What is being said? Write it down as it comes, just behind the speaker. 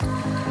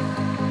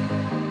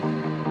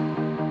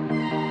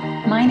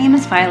My name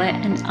is Violet,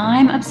 and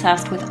I'm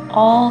obsessed with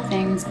all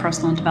things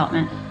personal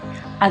development.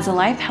 As a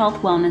life, health,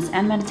 wellness,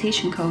 and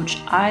meditation coach,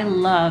 I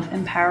love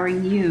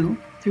empowering you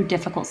through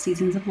difficult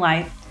seasons of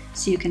life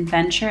so you can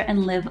venture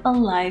and live a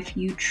life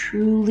you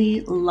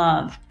truly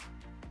love.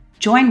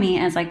 Join me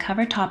as I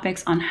cover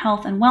topics on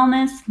health and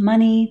wellness,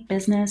 money,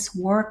 business,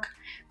 work,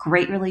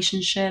 great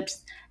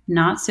relationships,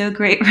 not so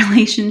great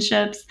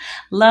relationships,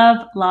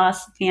 love,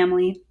 loss,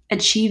 family,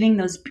 achieving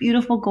those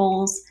beautiful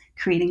goals,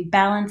 creating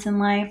balance in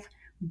life,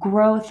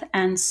 growth,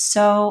 and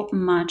so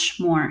much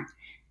more.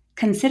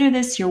 Consider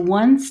this your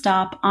one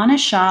stop on a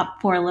shop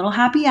for a little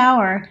happy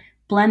hour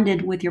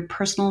blended with your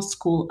personal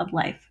school of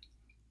life.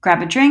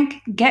 Grab a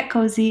drink, get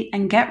cozy,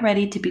 and get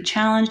ready to be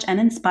challenged and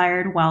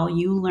inspired while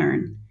you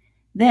learn.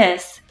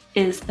 This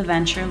is the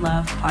Venture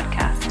Love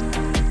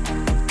Podcast.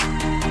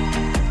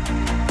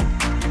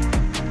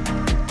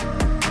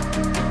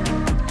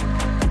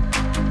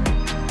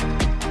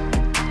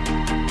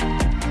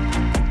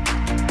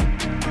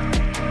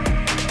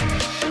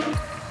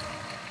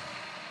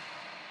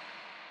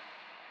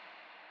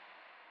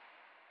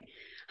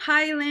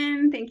 Hi,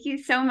 Lynn. Thank you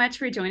so much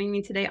for joining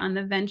me today on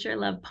the Venture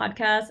Love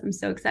Podcast. I'm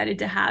so excited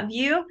to have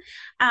you.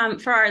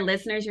 For our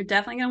listeners, you're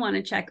definitely going to want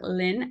to check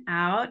Lynn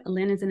out.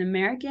 Lynn is an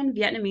American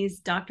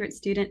Vietnamese doctorate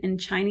student in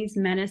Chinese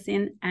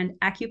medicine and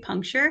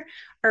acupuncture.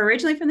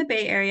 Originally from the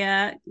Bay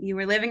Area, you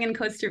were living in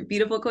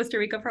beautiful Costa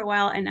Rica for a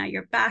while, and now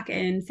you're back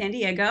in San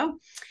Diego.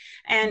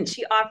 And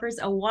she offers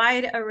a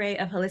wide array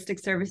of holistic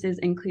services,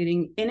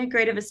 including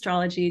integrative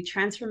astrology,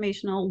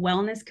 transformational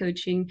wellness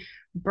coaching,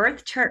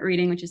 birth chart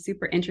reading, which is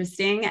super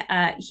interesting,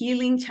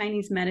 healing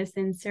Chinese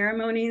medicine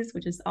ceremonies,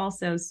 which is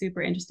also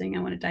super interesting.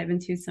 I want to dive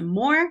into some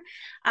more.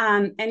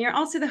 And you're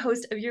also the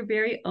host of your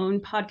very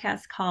own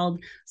podcast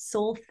called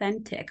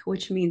Soulthentic,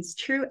 which means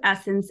true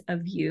essence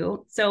of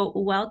you. So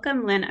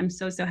welcome, Lynn. I'm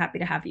so happy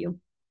to have you.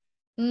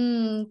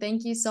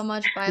 Thank you so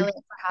much, Violet,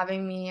 for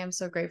having me. I'm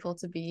so grateful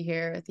to be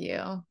here with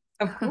you.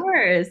 Of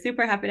course,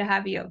 super happy to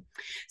have you.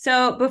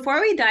 So, before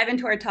we dive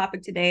into our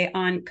topic today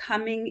on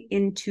coming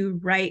into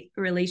right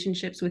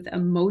relationships with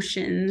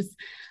emotions,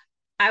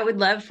 I would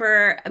love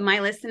for my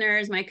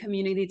listeners, my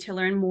community to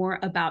learn more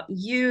about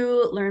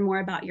you, learn more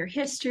about your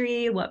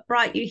history, what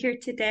brought you here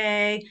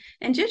today,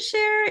 and just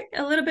share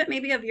a little bit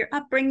maybe of your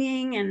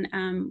upbringing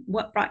and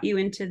what brought you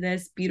into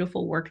this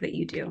beautiful work that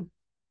you do.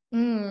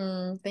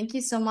 Thank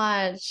you so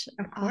much.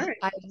 Of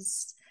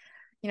course.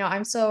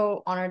 I'm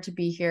so honored to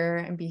be here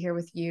and be here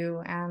with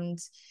you. And,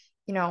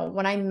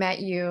 when I met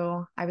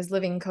you, I was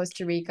living in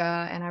Costa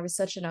Rica and I was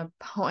such an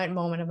important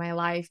moment of my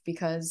life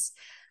because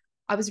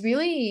I was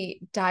really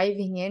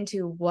diving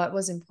into what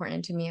was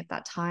important to me at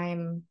that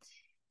time.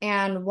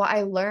 And what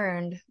I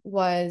learned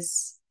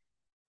was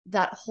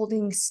that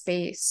holding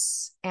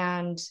space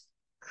and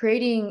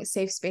creating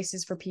safe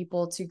spaces for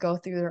people to go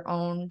through their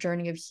own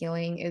journey of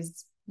healing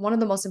is one of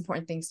the most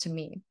important things to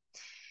me.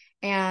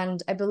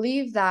 And I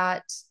believe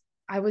that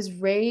I was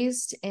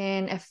raised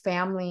in a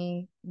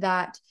family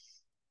that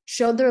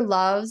showed their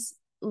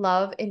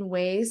love in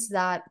ways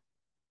that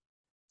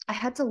I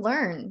had to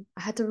learn.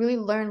 I had to really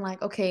learn,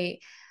 like, okay,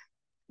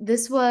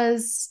 this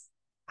was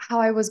how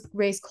I was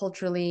raised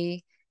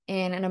culturally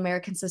in an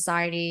American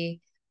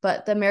society,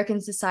 but the American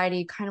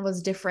society kind of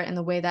was different in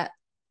the way that,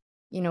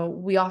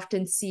 we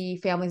often see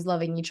families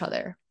loving each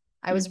other.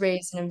 I was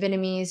raised in a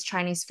Vietnamese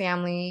Chinese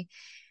family,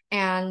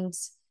 and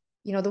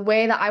the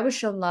way that I was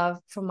shown love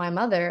from my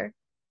mother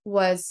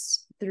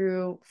was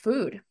through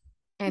food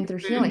and through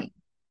Mm-hmm. healing.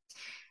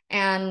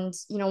 And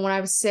when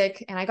I was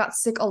sick, and I got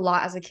sick a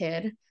lot as a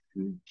kid,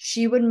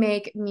 she would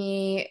make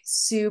me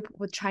soup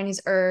with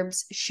Chinese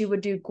herbs. She would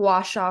do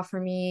gua sha for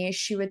me.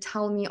 She would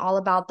tell me all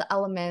about the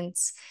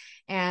elements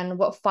and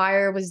what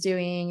fire was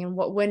doing and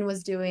what wind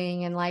was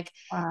doing, and like,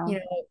 you Wow.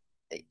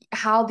 know,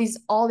 how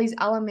all these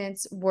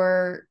elements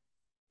were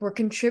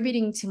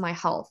contributing to my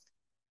health.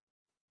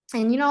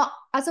 And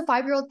as a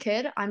 5-year-old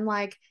kid, I'm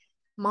like,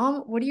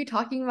 Mom, what are you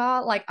talking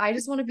about? Like, I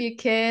just want to be a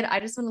kid. I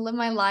just want to live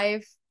my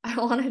life. I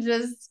want to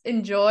just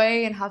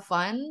enjoy and have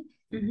fun.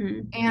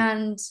 Mm-hmm.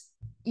 And,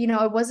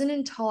 it wasn't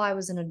until I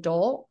was an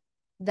adult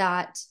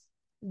that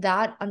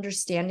that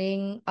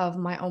understanding of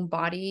my own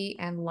body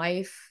and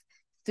life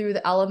through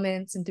the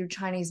elements and through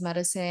Chinese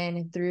medicine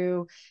and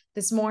through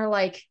this more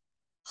like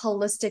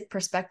holistic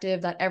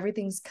perspective that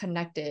everything's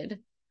connected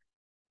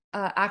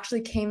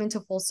actually came into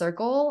full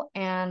circle.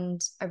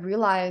 And I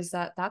realized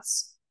that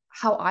that's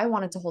how I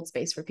wanted to hold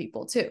space for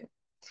people too.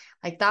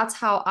 Like, that's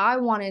how I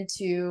wanted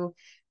to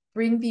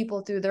bring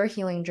people through their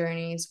healing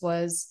journeys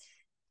was,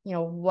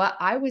 what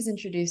I was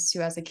introduced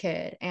to as a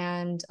kid.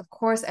 And of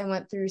course, I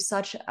went through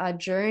such a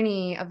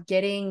journey of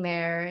getting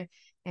there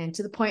and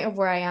to the point of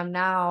where I am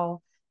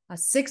now,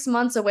 6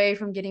 months away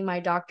from getting my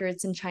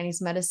doctorates in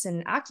Chinese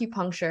medicine and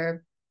acupuncture.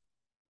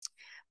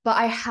 But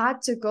I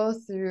had to go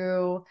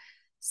through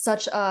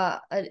such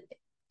like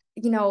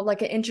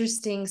an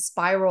interesting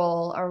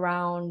spiral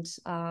around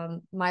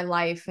my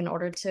life in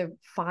order to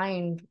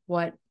find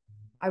what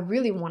I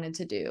really wanted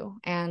to do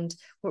and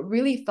what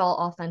really felt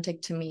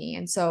authentic to me.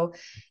 And so,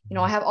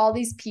 I have all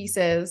these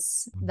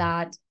pieces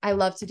that I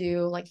love to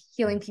do, like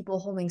healing people,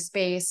 holding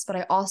space, but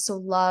I also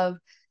love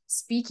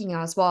speaking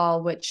as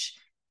well, which,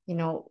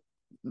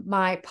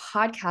 my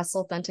podcast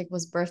Authentic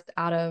was birthed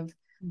out of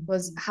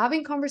was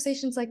having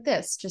conversations like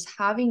this, just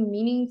having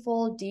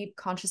meaningful, deep,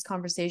 conscious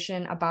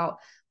conversation about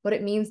what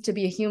it means to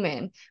be a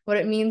human, what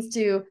it means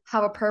to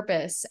have a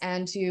purpose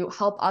and to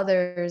help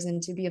others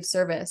and to be of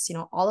service.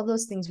 All of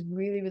those things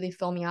really, really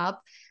fill me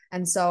up.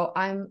 And so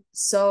I'm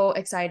so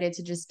excited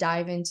to just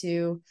dive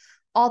into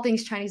all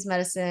things Chinese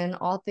medicine,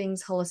 all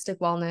things holistic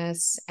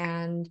wellness,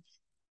 and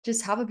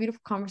just have a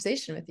beautiful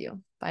conversation with you,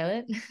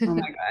 Violet. Oh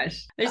my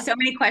gosh. There's so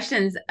many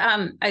questions.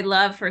 I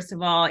love, first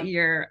of all,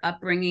 your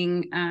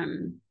upbringing.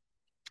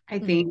 I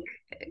think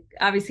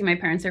obviously my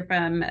parents are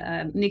from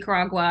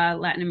Nicaragua,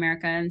 Latin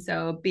America. And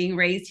so being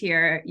raised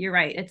here, you're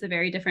right. It's a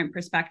very different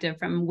perspective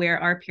from where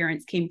our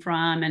parents came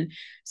from. And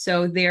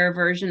so their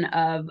version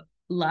of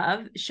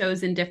love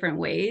shows in different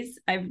ways.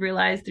 I've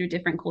realized through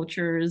different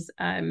cultures.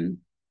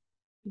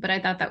 But I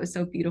thought that was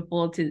so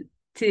beautiful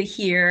to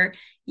hear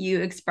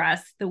you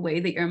express the way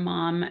that your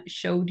mom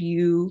showed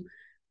you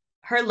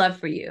her love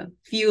for you,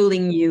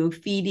 fueling you,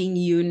 feeding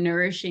you,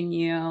 nourishing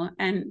you.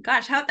 And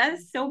gosh, how that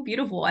is so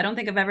beautiful. I don't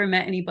think I've ever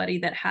met anybody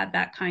that had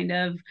that kind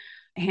of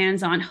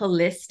hands-on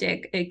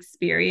holistic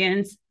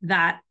experience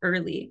that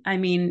early. I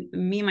mean,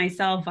 me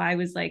myself, I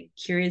was like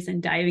curious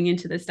and diving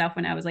into this stuff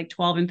when I was like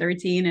 12 and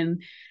 13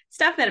 and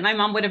stuff that my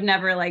mom would have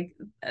never like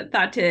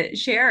thought to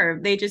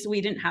share. We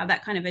didn't have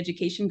that kind of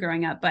education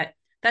growing up, but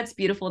that's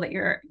beautiful that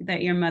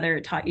your mother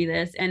taught you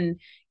this. And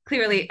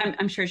clearly,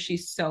 I'm sure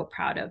she's so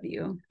proud of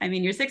you. I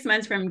mean, you're 6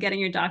 months from getting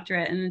your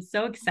doctorate, and it's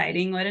so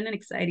exciting. What an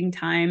exciting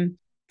time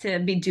to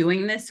be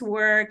doing this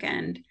work.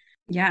 And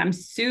yeah, I'm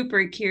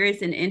super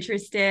curious and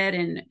interested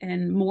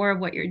in more of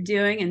what you're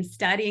doing and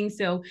studying.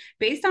 So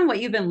based on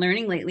what you've been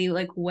learning lately,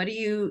 like what are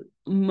you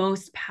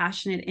most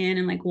passionate in?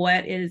 And like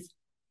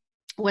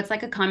what's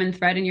like a common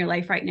thread in your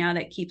life right now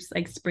that keeps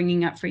like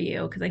springing up for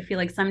you? Because I feel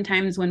like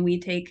sometimes when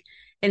we take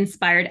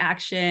inspired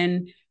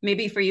action,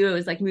 maybe for you it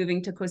was like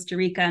moving to Costa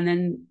Rica and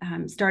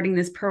then starting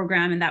this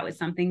program, and that was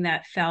something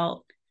that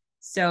felt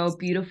so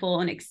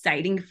beautiful and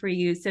exciting for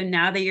you. So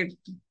now that you're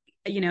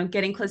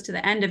getting close to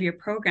the end of your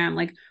program,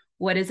 like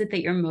what is it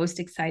that you're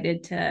most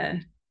excited to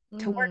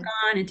work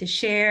on and to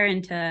share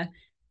and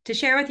to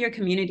share with your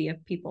community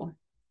of people?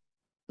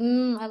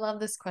 I love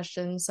this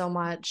question so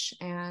much.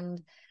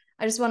 And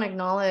I just want to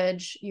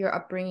acknowledge your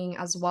upbringing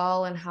as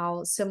well and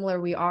how similar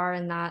we are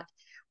in that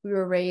we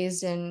were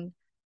raised in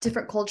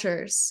different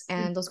cultures,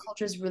 and those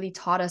cultures really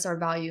taught us our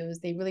values.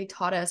 They really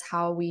taught us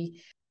how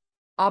we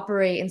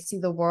operate and see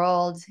the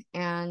world.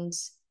 And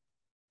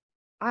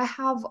I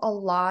have a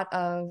lot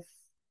of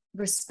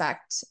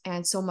respect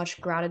and so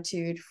much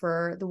gratitude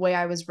for the way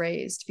I was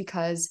raised,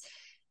 because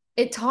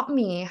it taught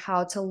me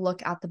how to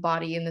look at the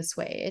body in this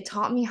way. It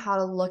taught me how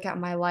to look at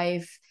my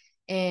life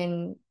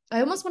in,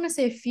 I almost want to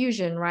say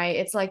fusion, right?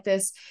 It's like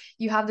this,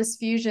 you have this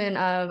fusion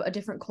of a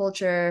different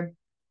culture,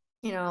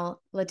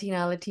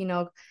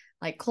 Latino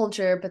like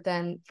culture, but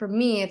then for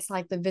me it's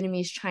like the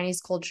Vietnamese Chinese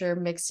culture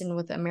mixed in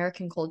with the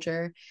American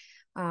culture.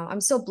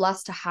 I'm so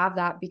blessed to have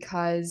that,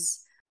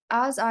 because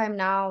as I'm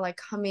now like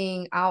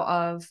coming out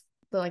of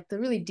the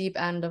really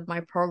deep end of my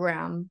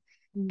program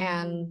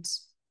and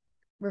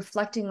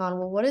reflecting on,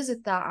 well, what is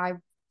it that I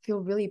feel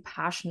really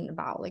passionate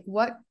about? Like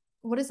what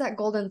is that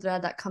golden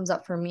thread that comes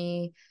up for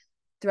me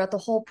throughout the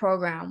whole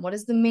program? What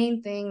is the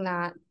main thing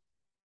that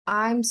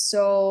I'm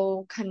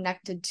so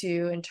connected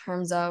to in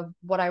terms of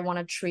what I want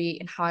to treat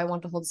and how I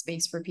want to hold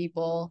space for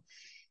people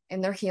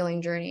in their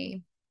healing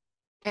journey?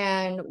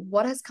 And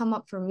what has come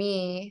up for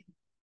me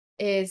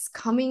is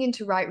coming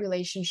into right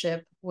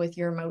relationship with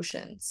your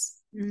emotions.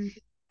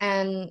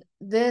 And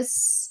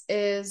this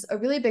is a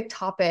really big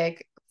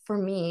topic for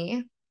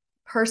me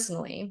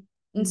personally.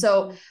 And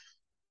so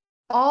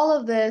all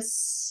of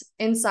this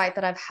insight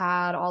that I've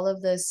had, all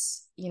of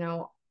this,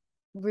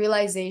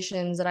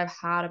 realizations that I've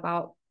had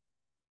about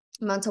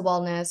mental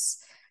wellness,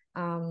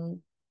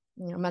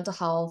 mental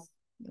health,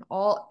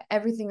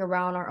 everything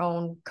around our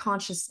own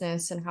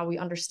consciousness and how we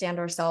understand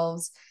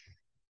ourselves,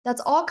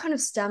 that's all kind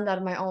of stemmed out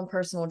of my own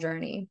personal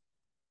journey.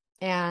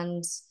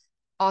 And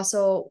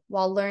also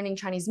while learning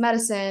Chinese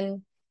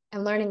medicine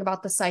and learning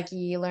about the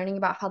psyche, learning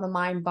about how the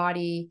mind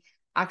body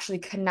actually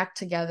connect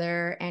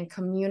together and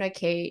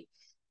communicate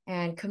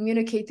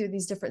through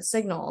these different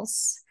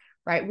signals,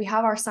 right? We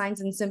have our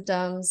signs and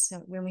symptoms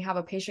when we have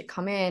a patient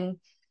come in.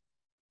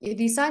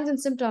 These signs and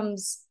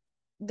symptoms,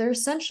 they're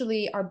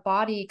essentially our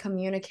body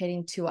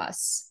communicating to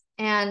us.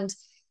 And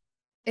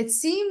it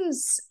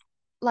seems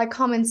like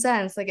common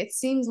sense, like it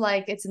seems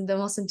like it's the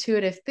most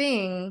intuitive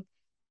thing,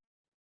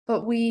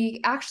 but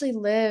we actually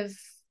live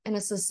in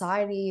a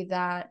society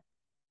that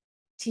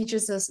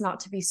teaches us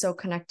not to be so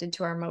connected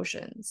to our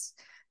emotions,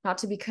 not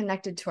to be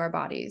connected to our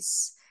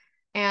bodies.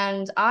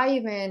 And I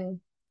even,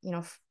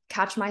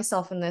 catch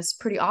myself in this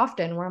pretty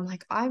often where I'm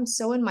like, I'm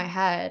so in my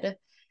head.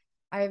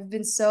 I've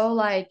been so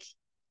like,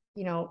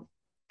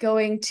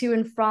 going to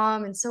and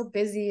from and so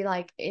busy,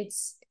 like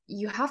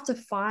you have to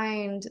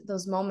find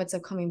those moments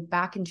of coming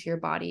back into your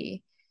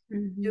body,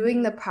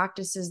 doing the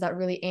practices that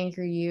really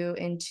anchor you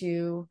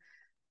into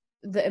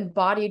the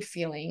embodied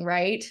feeling,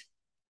 right?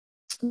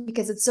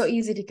 Because it's so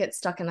easy to get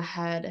stuck in the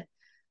head.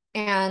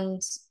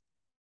 And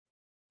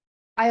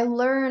I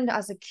learned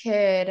as a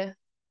kid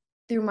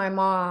through my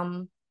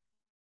mom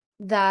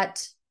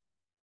that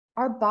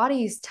our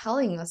body is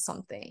telling us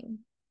something,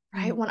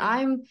 right? When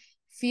I'm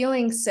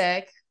feeling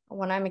sick,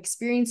 when I'm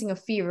experiencing a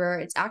fever,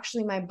 it's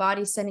actually my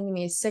body sending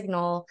me a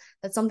signal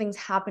that something's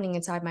happening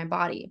inside my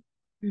body.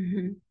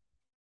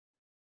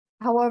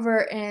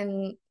 However,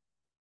 in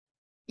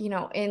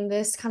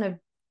this kind of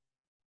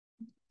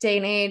day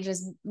and age,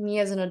 as me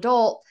as an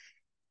adult,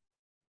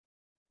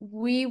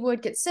 we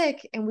would get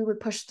sick and we would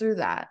push through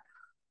that.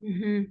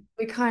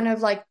 We kind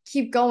of like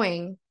keep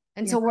going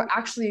until we're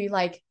actually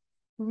like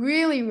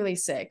really, really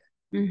sick.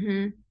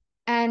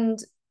 And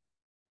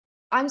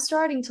I'm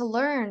starting to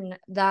learn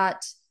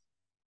that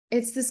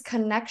it's this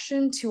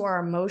connection to our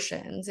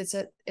emotions.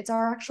 It's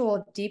our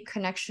actual deep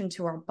connection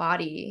to our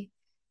body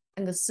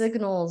and the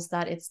signals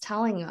that it's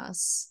telling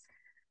us,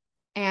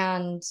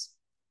 and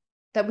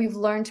that we've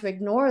learned to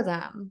ignore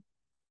them.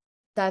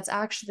 That's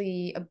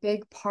actually a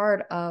big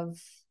part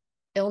of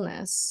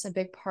illness, a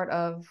big part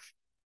of,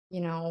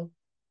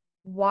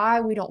 why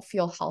we don't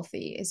feel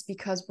healthy is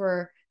because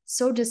we're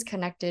so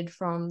disconnected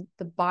from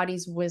the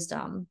body's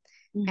wisdom,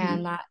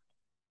 and that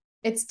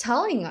it's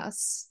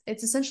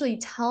essentially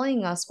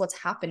telling us what's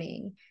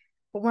happening,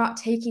 but we're not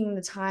taking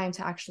the time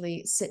to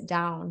actually sit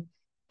down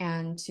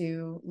and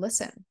to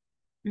listen.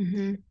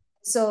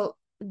 So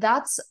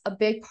that's a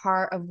big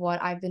part of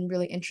what I've been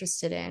really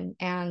interested in.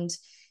 And,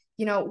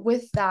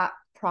 with that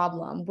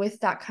problem, with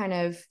that kind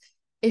of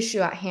issue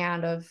at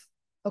hand of,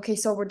 okay,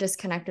 so we're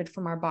disconnected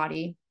from our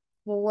body.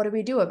 Well, what do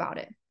we do about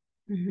it?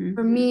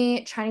 For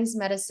me, Chinese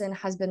medicine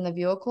has been the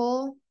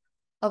vehicle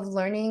of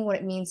learning what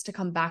it means to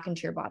come back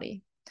into your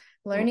body,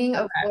 learning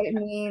of what it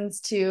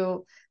means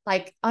to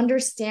like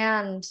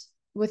understand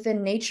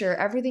within nature,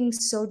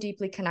 everything's so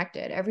deeply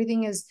connected.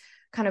 Everything is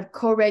kind of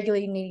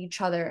co-regulating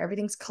each other.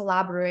 Everything's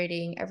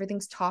collaborating,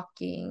 everything's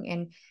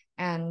talking,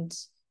 and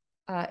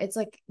it's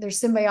like there's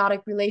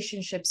symbiotic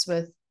relationships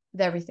with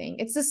everything.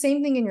 It's the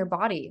same thing in your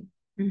body.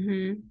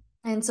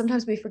 And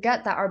sometimes we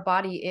forget that our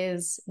body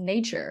is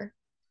nature.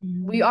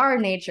 We are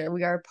nature.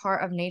 We are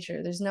part of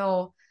nature. There's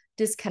no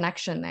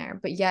disconnection there,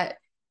 but yet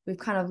we've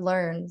kind of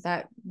learned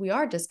that we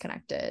are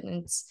disconnected.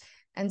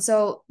 And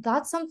so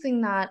that's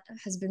something that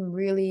has been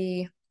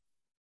really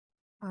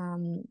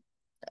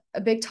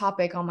a big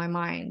topic on my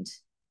mind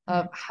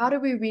of how do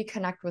we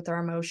reconnect with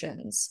our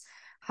emotions?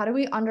 How do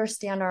we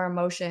understand our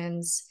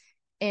emotions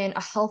in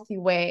a healthy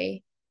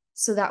way,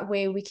 so that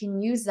way we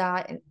can use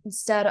that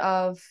instead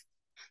of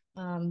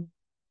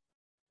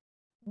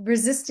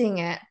resisting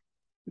it,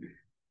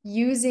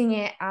 using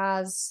it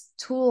as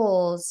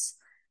tools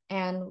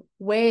and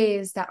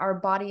ways that our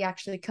body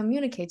actually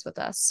communicates with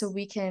us, so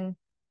we can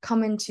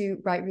come into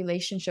right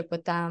relationship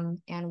with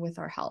them and with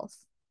our health.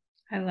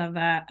 I love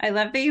that. I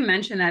love that you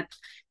mentioned that,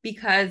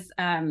 because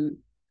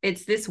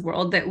it's this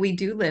world that we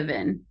do live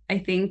in. I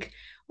think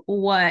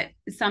what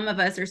some of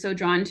us are so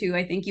drawn to,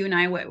 I think you and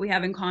I, what we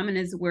have in common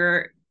is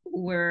we're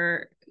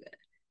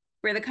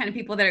the kind of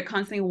people that are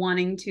constantly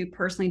wanting to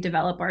personally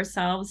develop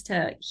ourselves,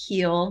 to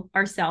heal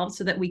ourselves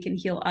so that we can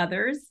heal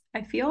others,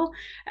 I feel.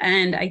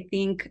 And I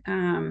think,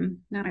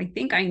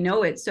 I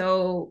know it's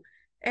so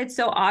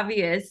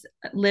obvious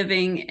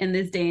living in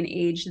this day and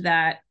age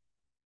that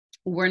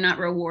we're not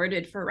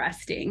rewarded for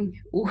resting.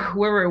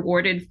 We're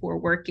rewarded for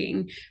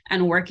working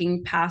and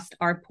working past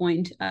our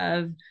point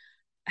of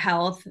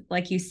health.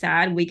 Like you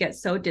said, we get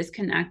so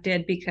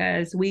disconnected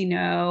because we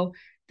know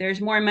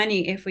there's more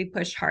money if we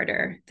push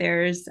harder.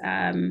 There's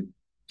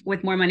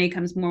with more money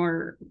comes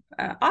more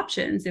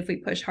options if we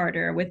push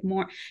harder. With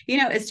more,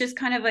 it's just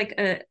kind of like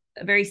a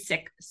very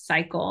sick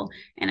cycle.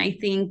 And I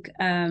think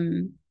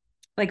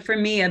like for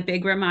me, a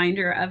big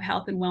reminder of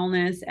health and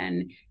wellness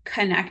and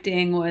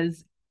connecting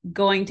was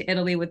going to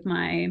Italy with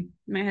my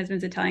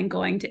husband's Italian,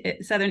 going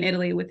to southern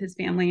Italy with his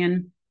family,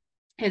 and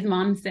his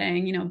mom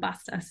saying,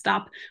 basta,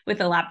 stop with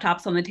the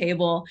laptops on the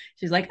table.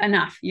 She's like,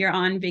 enough, you're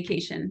on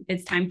vacation.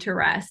 It's time to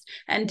rest.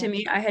 And to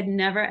me, I had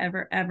never,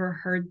 ever, ever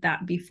heard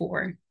that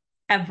before,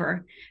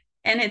 ever.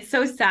 And it's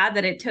so sad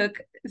that it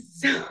took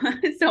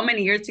so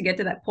many years to get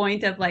to that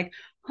point of like,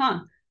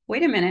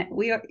 wait a minute,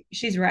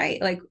 she's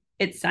right. Like,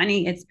 it's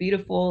sunny, it's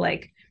beautiful.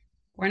 Like,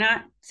 we're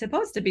not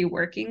supposed to be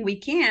working. We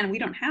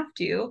don't have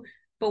to,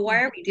 but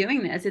why are we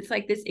doing this? It's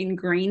like this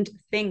ingrained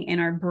thing in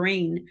our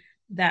brain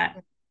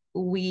that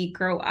we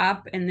grow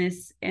up in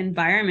this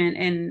environment.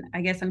 And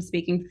I guess I'm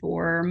speaking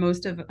for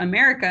most of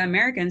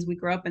Americans, we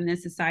grow up in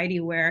this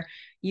society where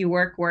you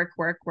work,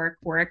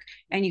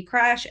 and you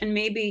crash. And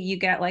maybe you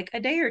get like a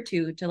day or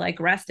two to like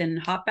rest and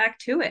hop back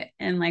to it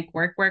and like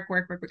work.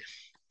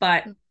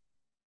 But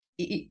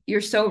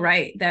you're so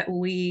right that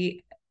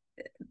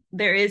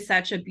there is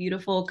such a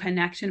beautiful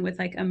connection with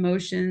like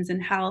emotions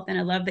and health. And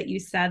I love that you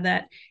said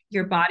that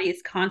your body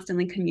is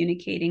constantly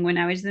communicating. When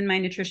I was in my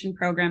nutrition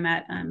program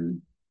at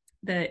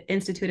the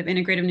Institute of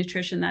Integrative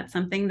Nutrition, that's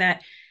something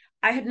that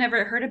I had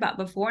never heard about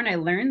before. And I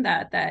learned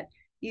that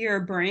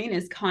your brain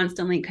is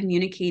constantly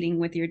communicating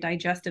with your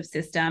digestive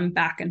system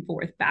back and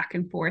forth, back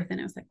and forth. And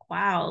I was like,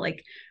 wow,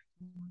 like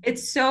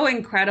it's so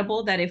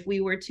incredible that if we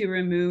were to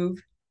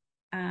remove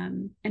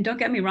and don't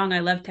get me wrong, I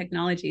love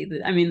technology.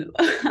 I mean,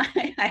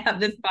 I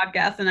have this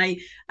podcast and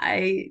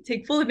I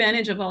take full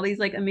advantage of all these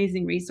like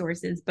amazing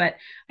resources, but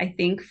I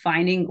think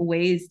finding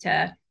ways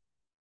to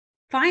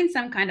find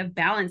some kind of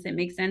balance that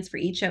makes sense for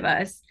each of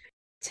us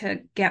to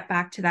get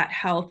back to that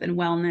health and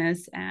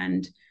wellness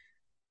and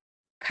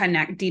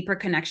deeper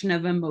connection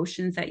of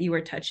emotions that you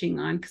were touching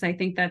on, because I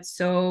think it's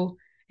so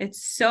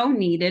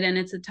needed, and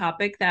it's a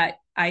topic that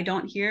I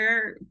don't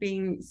hear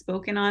being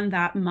spoken on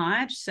that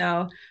much.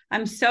 So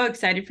I'm so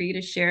excited for you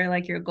to share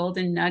like your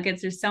golden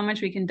nuggets. There's so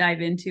much we can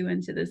dive into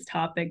this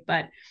topic,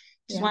 but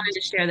just wanted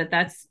to share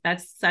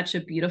that's such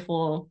a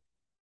beautiful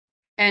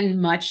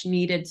and much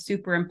needed,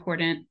 super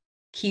important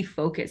key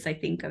focus, I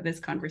think, of this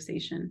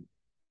conversation.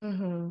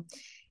 Mm-hmm.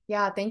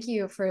 Yeah, thank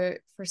you for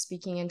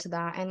speaking into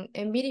that. And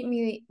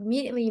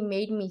immediately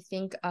made me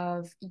think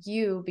of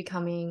you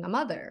becoming a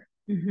mother.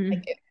 Mm-hmm.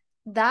 Like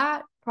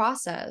that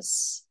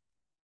process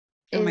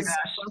Oh my is gosh.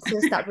 a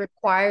process that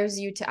requires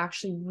you to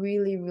actually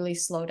really, really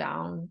slow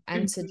down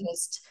and Mm-hmm. to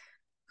just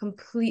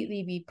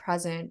completely be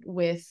present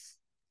with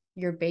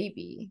your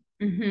baby.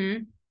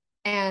 Mm-hmm.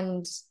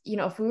 And,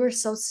 if we were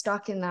so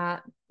stuck in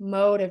that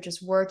mode of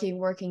just working,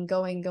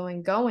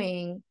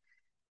 going,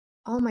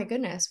 oh my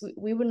goodness,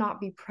 we would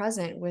not be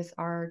present with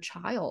our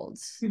child.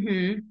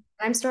 Mm-hmm.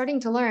 I'm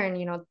starting to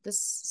learn,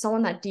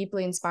 someone that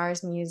deeply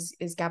inspires me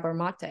is Gabor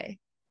Mate.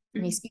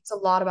 And he speaks a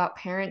lot about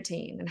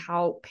parenting and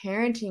how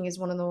parenting is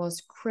one of the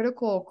most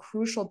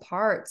crucial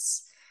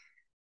parts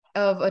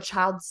of a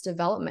child's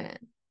development.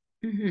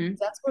 Mm-hmm.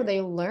 That's where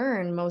they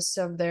learn most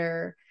of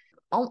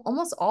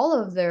almost all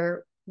of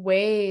their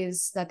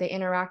ways that they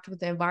interact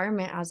with the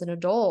environment as an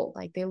adult.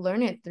 Like they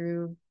learn it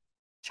through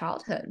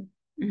childhood.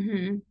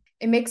 Mm-hmm.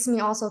 It makes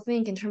me also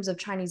think in terms of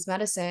Chinese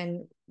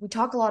medicine, we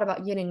talk a lot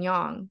about yin and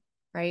yang,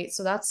 right?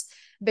 So that's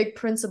a big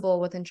principle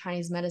within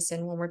Chinese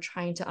medicine when we're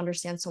trying to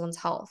understand someone's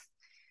health.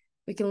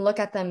 We can look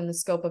at them in the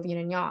scope of yin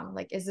and yang.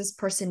 Like, is this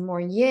person more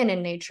yin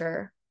in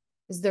nature?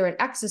 Is there an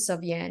excess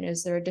of yin?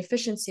 Is there a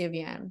deficiency of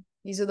yin?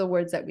 These are the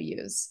words that we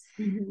use.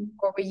 Mm-hmm.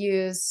 Or we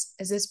use,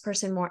 is this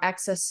person more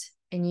excess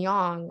in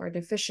yang or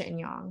deficient in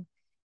yang?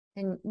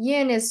 And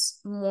yin is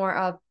more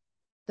of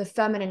the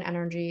feminine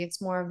energy.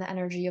 It's more of the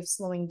energy of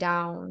slowing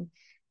down.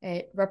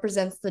 It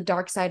represents the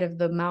dark side of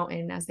the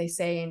mountain, as they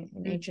say in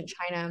ancient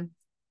China.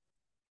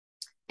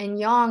 And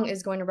yang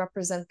is going to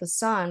represent the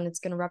sun. It's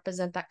going to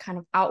represent that kind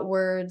of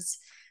outwards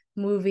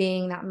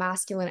moving, that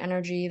masculine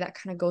energy that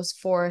kind of goes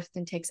forth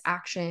and takes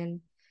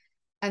action.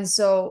 And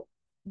so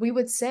we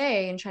would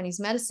say in Chinese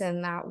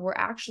medicine that we're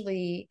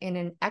actually in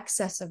an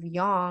excess of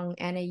yang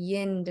and a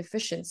yin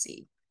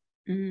deficiency.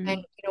 Mm-hmm.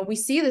 And, we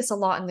see this a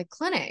lot in the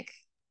clinic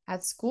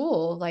at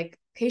school, like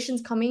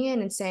patients coming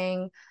in and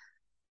saying,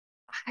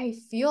 I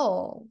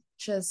feel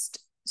just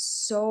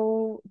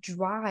so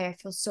dry. I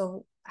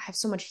have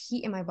so much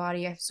heat in my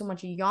body. I have so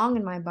much yang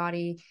in my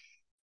body.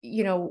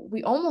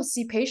 We almost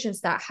see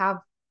patients that have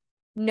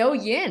no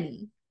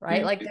yin,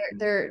 right? Mm-hmm. Like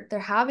they're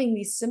having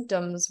these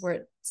symptoms where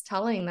it's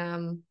telling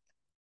them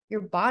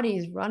your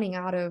body's running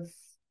out of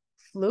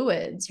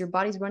fluids, your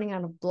body's running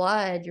out of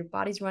blood, your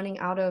body's running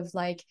out of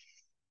like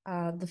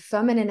the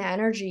feminine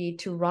energy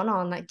to run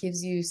on that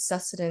gives you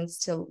sustenance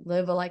to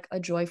live a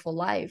joyful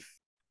life.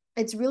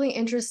 It's really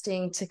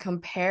interesting to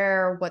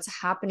compare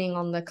what's happening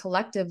on the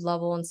collective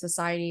level in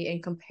society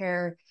and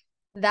compare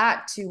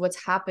that to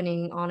what's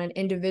happening on an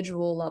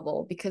individual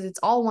level, because it's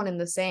all one and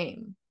the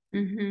same.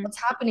 Mm-hmm.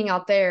 What's happening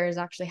out there is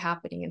actually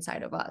happening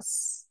inside of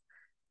us.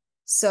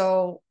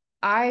 So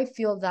I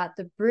feel that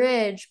the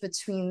bridge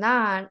between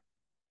that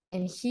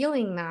and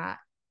healing that,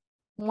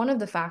 one of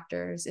the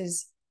factors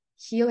is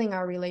healing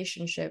our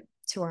relationship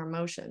to our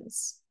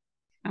emotions.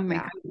 Oh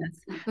my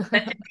goodness.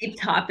 Such a deep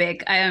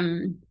topic.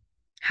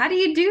 How do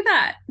you do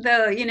that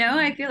though?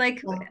 I feel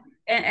like,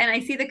 and I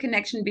see the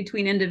connection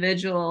between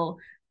individual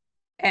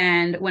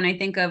and when I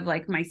think of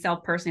like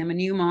myself personally, I'm a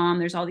new mom.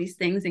 There's all these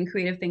things and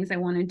creative things I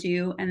want to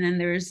do. And then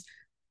there's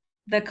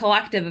the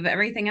collective of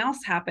everything else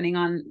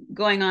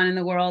going on in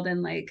the world.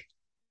 And like,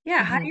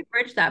 yeah, how do you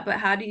bridge that? But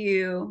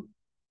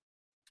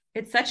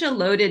it's such a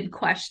loaded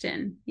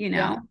question,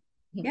 Yeah.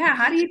 Yeah.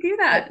 How do you do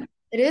that?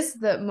 It is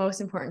the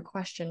most important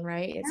question,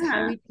 right? It's how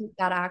do Yeah. we take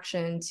that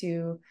action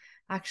to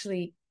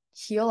actually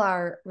heal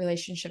our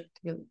relationship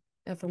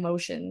of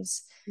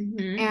emotions?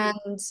 Mm-hmm.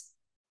 And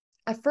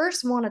I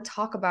first want to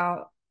talk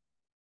about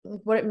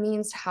what it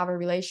means to have a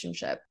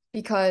relationship,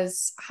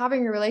 because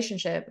having a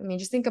relationship, I mean,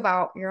 just think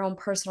about your own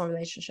personal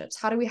relationships.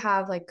 How do we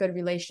have like good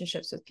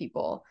relationships with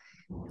people?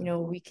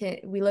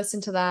 We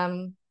listen to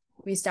them,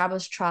 we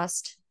establish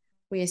trust,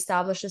 We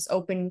establish this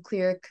open,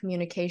 clear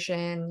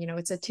communication. You know,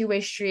 it's a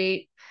two-way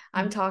street.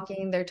 I'm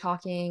talking, they're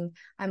talking,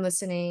 I'm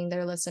listening,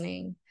 they're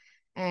listening.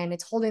 And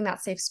it's holding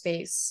that safe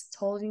space. It's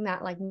holding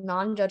that like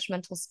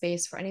non-judgmental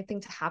space for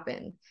anything to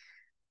happen.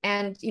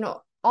 And, you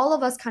know, all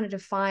of us kind of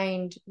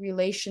defined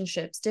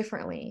relationships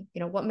differently.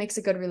 You know, what makes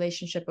a good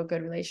relationship a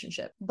good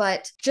relationship?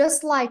 But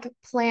just like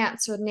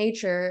plants or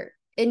nature,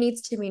 it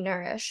needs to be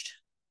nourished.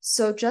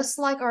 So just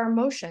like our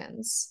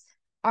emotions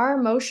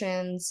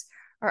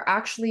are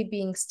actually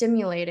being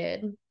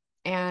stimulated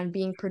and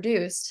being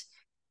produced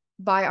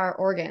by our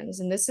organs.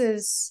 And this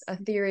is a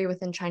theory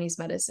within Chinese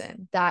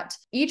medicine that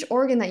each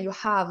organ that you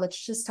have,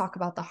 let's just talk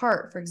about the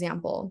heart, for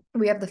example.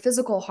 We have the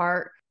physical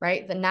heart,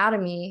 right? The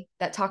anatomy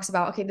that talks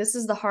about, okay, this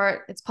is the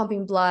heart, it's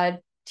pumping blood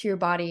to your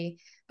body.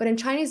 But in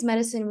Chinese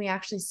medicine, we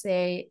actually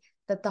say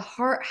that the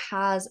heart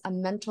has a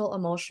mental,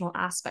 emotional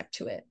aspect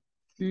to it.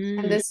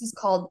 And this is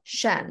called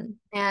Shen.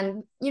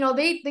 And, you know,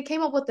 they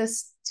came up with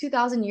this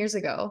 2000 years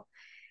ago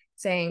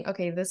saying,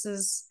 okay, this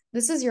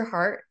is your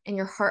heart, and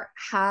your heart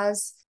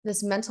has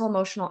this mental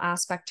emotional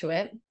aspect to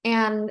it,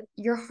 and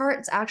your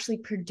heart's actually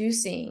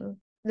producing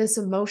this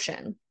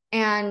emotion,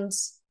 and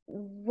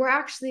we're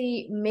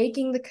actually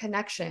making the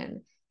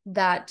connection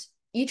that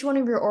each one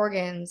of your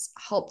organs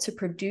help to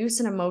produce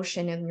an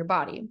emotion in your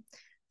body.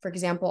 For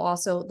example,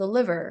 also the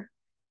liver.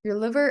 Your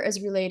liver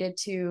is related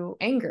to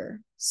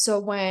anger. So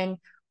when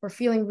we're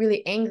feeling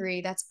really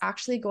angry, that's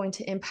actually going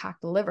to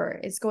impact the liver.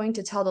 It's going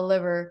to tell the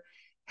liver,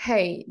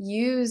 hey,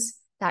 use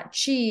that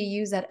chi,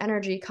 use that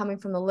energy coming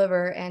from the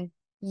liver, and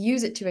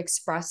use it to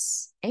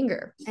express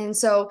anger. And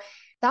so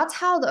that's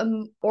how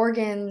the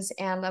organs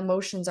and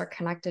emotions are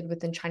connected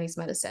within Chinese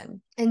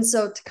medicine. And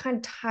so to kind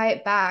of tie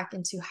it back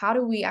into how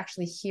do we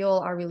actually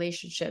heal our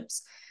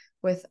relationships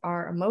with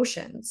our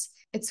emotions,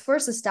 it's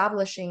first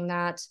establishing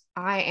that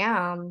I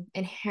am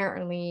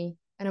inherently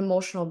an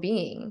emotional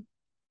being,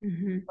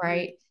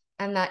 right?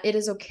 And that it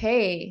is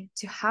okay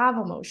to have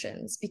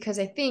emotions, because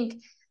I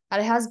think that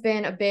it has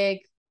been a big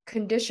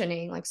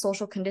conditioning, like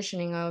social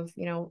conditioning of,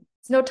 you know,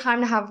 it's no time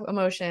to have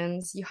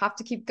emotions. You have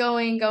to keep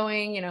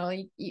going, you know,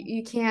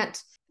 you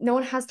can't, no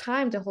one has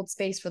time to hold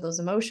space for those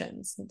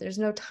emotions. There's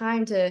no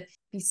time to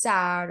be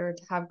sad or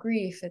to have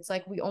grief. It's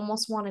like we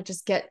almost want to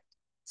just get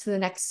to the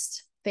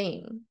next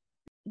thing.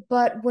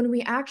 But when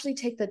we actually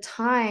take the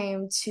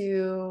time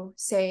to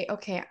say,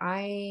 okay,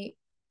 I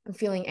am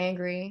feeling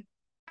angry,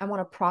 I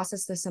want to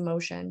process this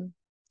emotion,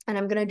 and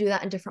I'm going to do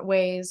that in different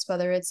ways,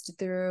 whether it's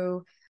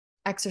through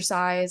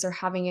exercise or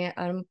having it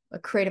a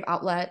creative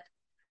outlet,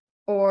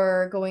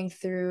 or going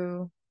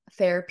through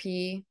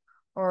therapy,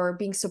 or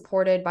being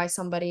supported by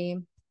somebody.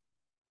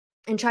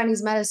 In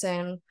Chinese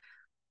medicine,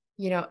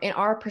 you know, in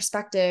our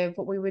perspective,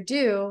 what we would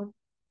do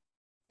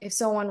if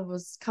someone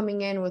was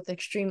coming in with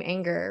extreme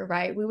anger,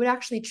 right, we would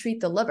actually treat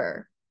the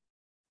liver.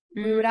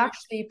 We would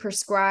actually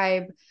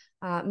prescribe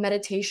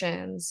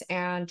meditations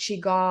and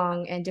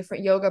qigong and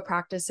different yoga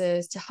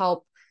practices to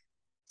help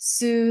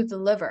soothe the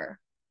liver.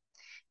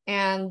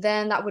 And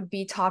then that would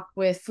be topped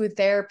with food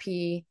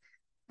therapy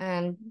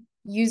and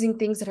using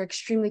things that are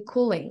extremely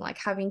cooling, like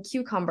having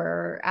cucumber,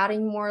 or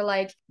adding more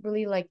like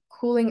really like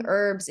cooling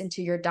herbs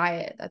into your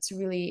diet. That's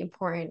really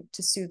important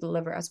to soothe the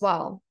liver as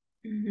well,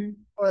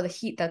 or the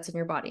heat that's in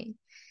your body.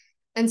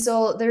 And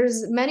so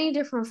there's many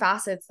different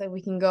facets that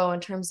we can go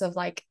in terms of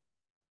like,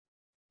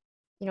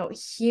 you know,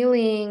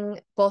 healing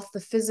both the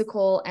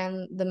physical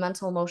and the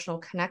mental emotional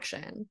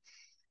connection.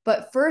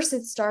 But first,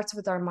 it starts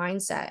with our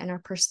mindset and our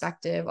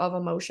perspective of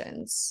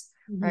emotions,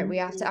 right? We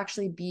have to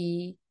actually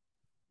be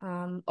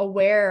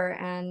aware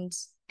and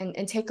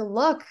take a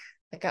look,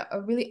 like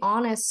a really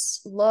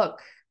honest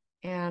look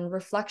and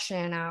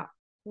reflection at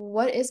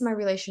what is my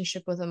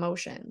relationship with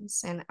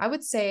emotions. And I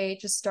would say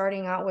just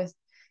starting out with,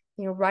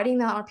 you know, writing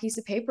that on a piece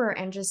of paper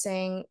and just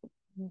saying,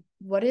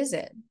 what is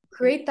it?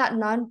 Create that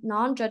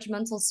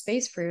non-judgmental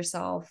space for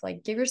yourself.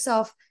 Like give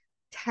yourself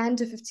 10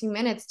 to 15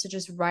 minutes to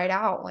just write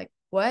out, like,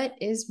 what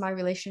is my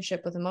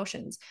relationship with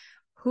emotions?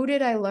 Who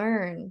did I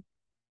learn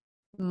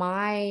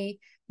my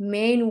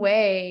main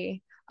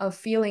way of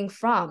feeling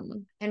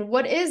from? And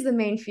what is the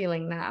main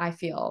feeling that I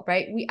feel,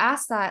 right? We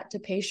ask that to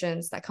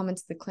patients that come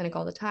into the clinic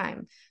all the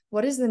time.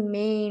 What is the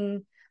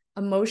main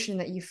emotion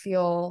that you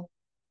feel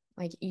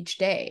like each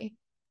day?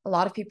 A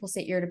lot of people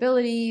say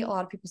irritability. A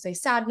lot of people say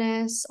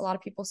sadness. A lot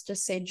of people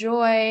just say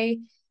joy.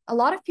 A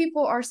lot of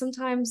people are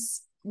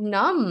sometimes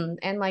numb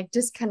and like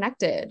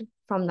disconnected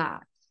from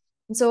that.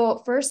 And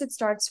so first it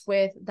starts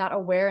with that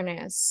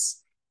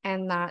awareness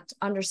and that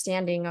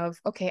understanding of,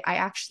 okay, I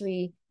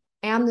actually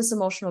am this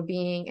emotional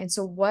being. And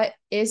so what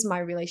is my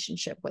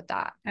relationship with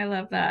that? I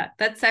love that.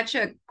 That's such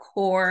a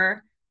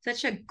core,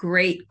 such a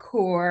great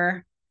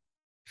core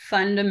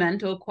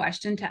fundamental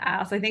question to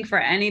ask, I think, for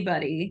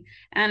anybody.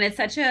 And it's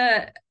such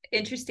a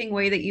interesting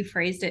way that you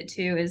phrased it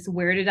too, is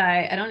where did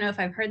I don't know if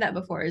I've heard that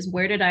before, is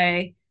where did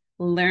I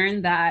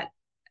learn that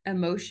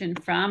emotion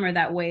from, or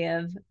that way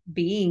of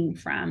being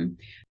from?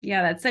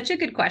 Yeah, that's such a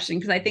good question,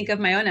 because I think of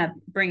my own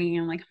upbringing.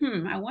 I'm like,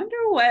 I wonder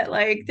what,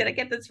 like, did I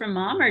get this from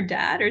mom or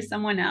dad or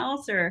someone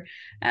else? Or,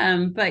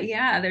 but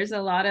yeah, there's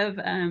a lot of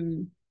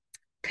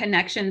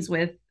connections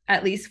with,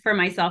 at least for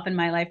myself in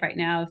my life right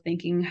now, of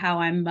thinking how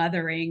I'm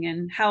mothering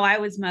and how I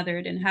was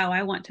mothered and how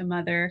I want to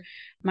mother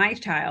my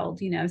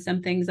child.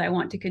 Some things I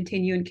want to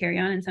continue and carry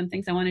on, and some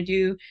things I want to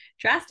do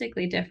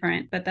drastically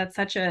different. But that's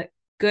such a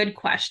good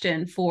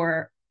question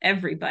for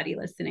everybody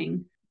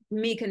listening.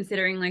 Me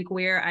considering like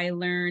where I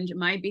learned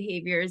my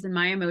behaviors and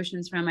my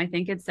emotions from, I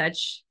think it's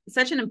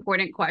such an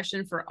important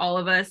question for all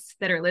of us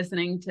that are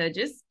listening to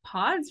just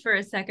pause for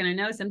a second. I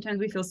know sometimes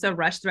we feel so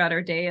rushed throughout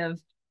our day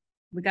of,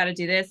 we got to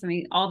do this. I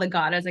mean, all the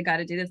gotta, I got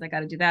to do this, I got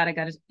to do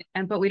that,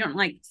 but we don't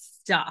like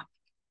stop,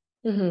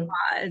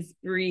 pause,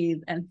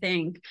 breathe, and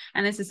think.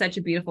 And this is such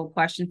a beautiful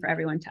question for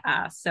everyone to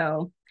ask.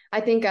 So I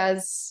think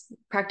as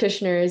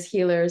practitioners,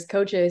 healers,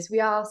 coaches,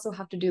 we also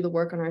have to do the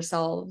work on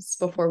ourselves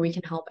before we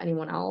can help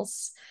anyone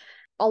else.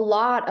 A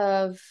lot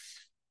of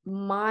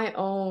my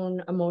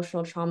own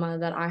emotional trauma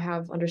that I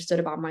have understood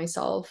about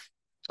myself,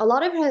 a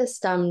lot of it has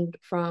stemmed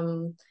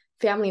from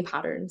family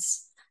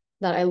patterns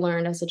that I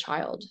learned as a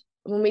child.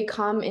 When we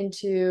come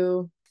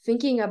into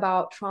thinking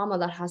about trauma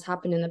that has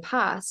happened in the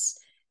past,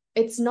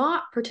 it's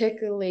not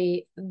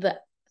particularly the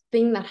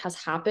thing that has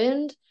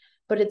happened,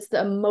 but it's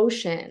the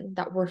emotion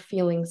that we're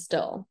feeling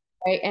still,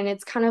 right? And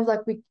it's kind of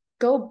like we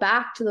go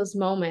back to those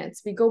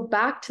moments, we go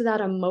back to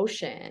that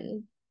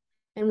emotion,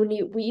 and when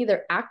we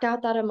either act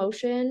out that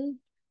emotion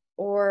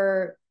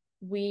or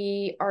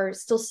we are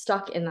still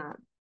stuck in that.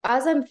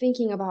 As I'm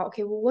thinking about,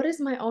 okay, well, what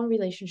is my own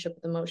relationship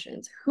with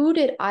emotions? Who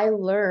did I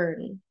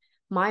learn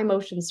my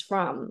emotions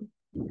from?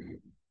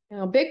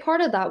 A big part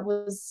of that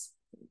was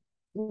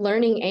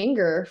learning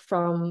anger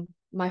from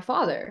my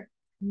father.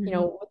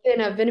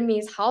 Within a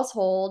Vietnamese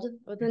household,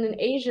 within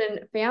an Asian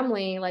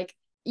family, like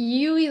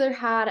you either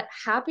had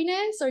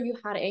happiness or you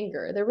had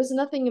anger. There was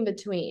nothing in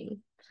between.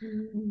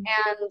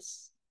 And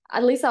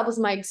at least that was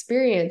my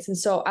experience. And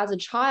so as a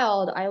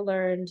child, I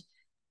learned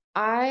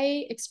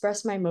I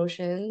express my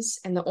emotions,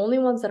 and the only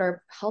ones that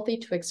are healthy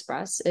to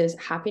express is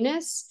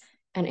happiness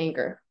and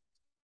anger.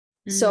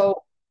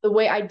 So the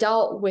way I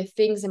dealt with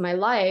things in my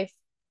life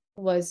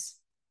was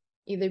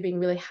either being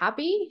really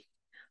happy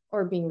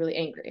or being really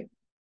angry.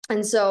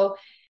 And so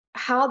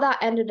how that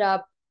ended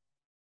up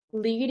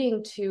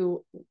leading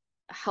to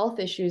health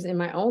issues in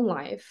my own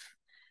life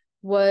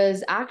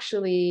was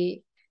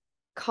actually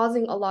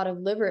causing a lot of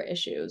liver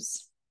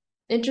issues.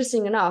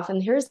 Interesting enough.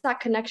 And here's that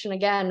connection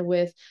again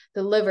with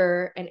the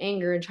liver and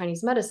anger in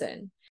Chinese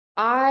medicine.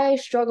 I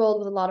struggled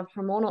with a lot of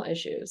hormonal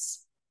issues.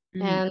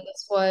 And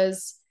this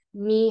was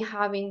me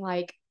having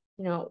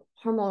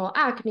hormonal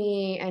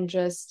acne and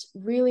just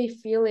really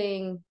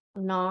feeling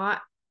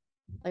not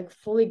like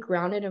fully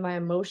grounded in my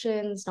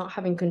emotions, not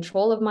having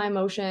control of my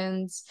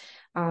emotions,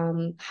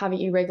 having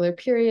irregular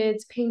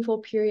periods, painful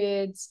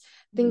periods,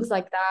 things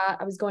like that.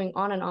 I was going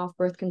on and off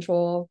birth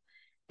control.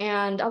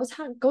 And I was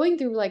going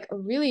through like a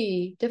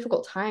really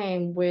difficult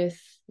time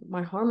with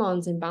my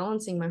hormones and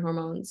balancing my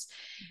hormones.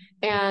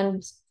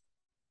 And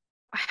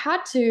I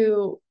had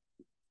to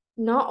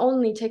not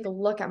only take a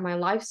look at my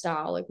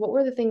lifestyle, like what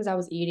were the things I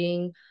was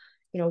eating,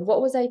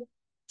 what was I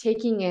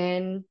taking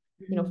in,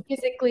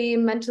 physically,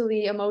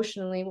 mentally,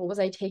 emotionally, what was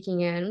I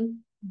taking in?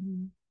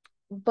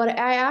 But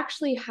I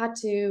actually had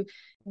to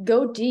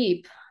go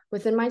deep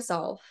within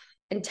myself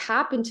and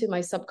tap into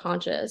my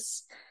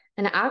subconscious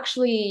and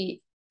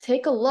actually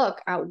take a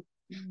look at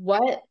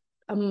what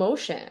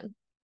emotion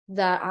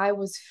that I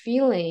was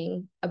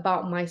feeling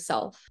about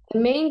myself. The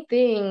main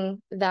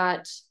thing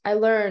that I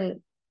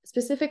learned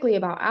specifically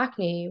about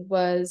acne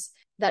was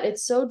that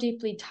it's so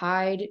deeply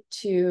tied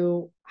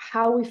to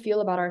how we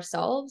feel about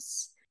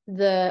ourselves,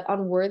 the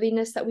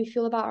unworthiness that we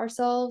feel about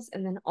ourselves,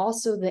 and then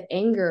also the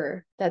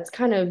anger that's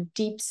kind of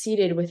deep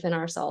seated within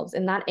ourselves.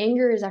 And that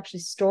anger is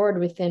actually stored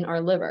within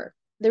our liver.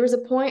 There was a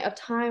point of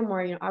time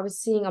where, I was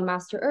seeing a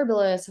master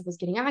herbalist, I was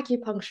getting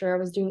acupuncture, I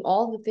was doing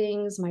all the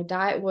things. My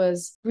diet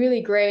was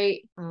really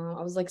great.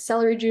 I was like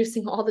celery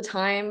juicing all the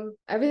time.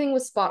 Everything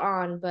was spot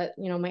on, but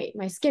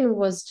my skin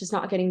was just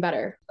not getting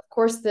better. Of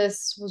course,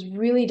 this was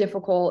really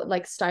difficult,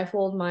 like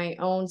stifled my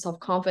own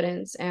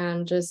self-confidence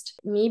and just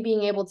me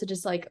being able to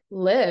just like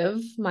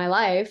live my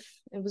life.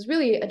 It was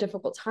really a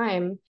difficult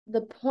time.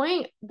 The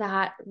point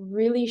that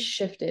really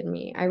shifted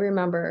me, I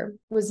remember,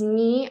 was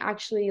me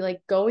actually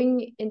like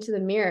going into the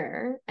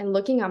mirror and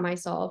looking at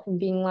myself and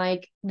being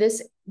like,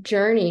 this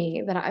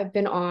journey that I've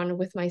been on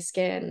with my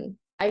skin,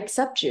 I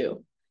accept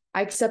you.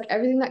 I accept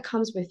everything that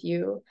comes with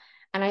you.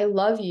 And I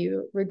love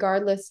you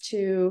regardless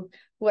to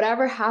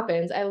whatever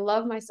happens. I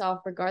love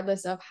myself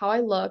regardless of how I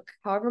look,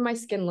 however my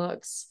skin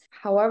looks,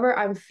 however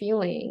I'm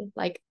feeling.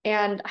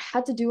 And I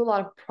had to do a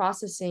lot of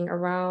processing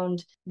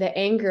around the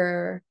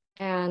anger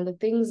and the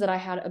things that I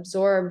had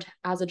absorbed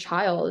as a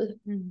child.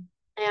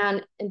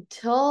 And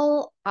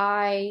until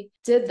I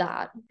did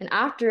that, and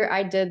after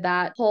I did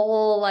that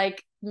whole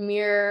like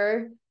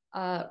mirror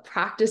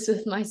practice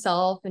with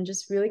myself and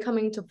just really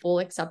coming to full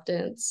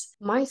acceptance,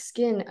 my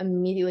skin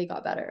immediately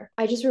got better.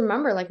 I just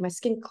remember like my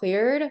skin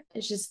cleared.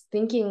 It's just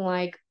thinking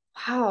like,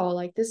 wow,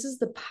 like this is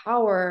the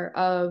power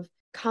of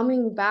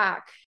coming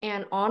back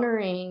and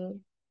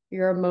honoring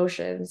your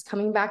emotions,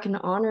 coming back and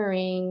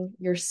honoring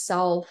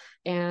yourself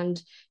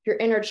and your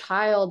inner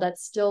child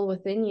that's still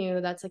within you,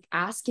 that's like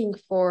asking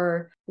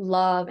for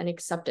love and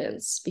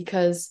acceptance,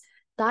 because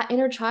that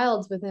inner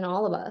child's within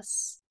all of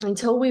us.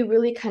 Until we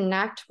really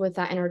connect with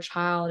that inner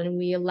child and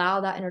we allow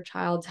that inner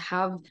child to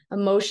have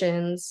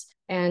emotions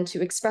and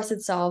to express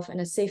itself in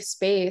a safe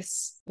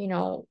space,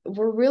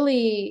 we're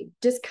really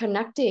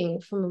disconnecting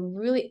from a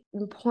really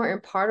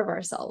important part of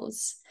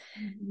ourselves.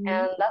 Mm-hmm.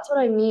 And that's what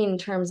I mean in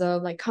terms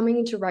of like coming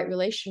into right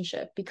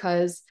relationship,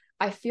 because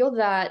I feel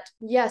that,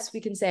 yes,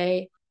 we can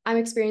say, I'm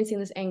experiencing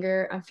this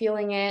anger, I'm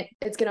feeling it,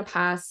 it's going to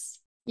pass.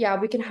 Yeah,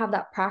 we can have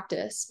that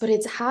practice, but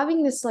it's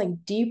having this like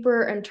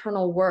deeper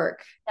internal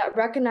work that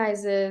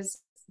recognizes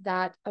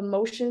that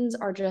emotions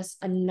are just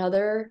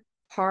another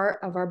part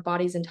of our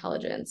body's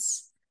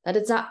intelligence, that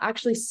it's not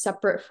actually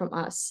separate from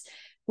us.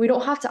 We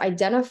don't have to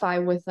identify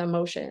with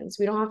emotions.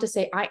 We don't have to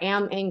say, I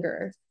am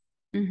anger.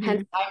 Mm-hmm.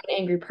 Hence, I'm an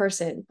angry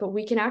person. But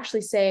we can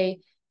actually say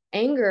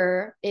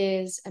anger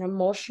is an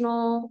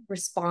emotional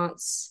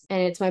response,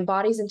 and it's my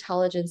body's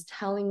intelligence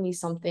telling me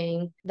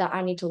something that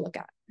I need to look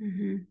at.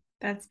 Mm-hmm.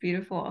 That's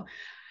beautiful.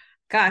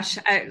 Gosh,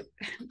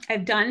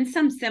 I've done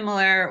some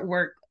similar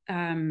work,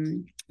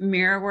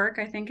 mirror work,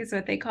 I think is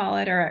what they call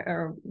it,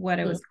 or what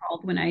it was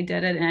called when I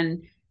did it.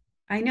 And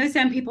I know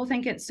some people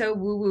think it's so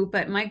woo-woo,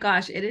 but my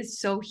gosh, it is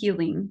so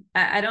healing.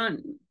 I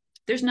don't,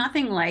 there's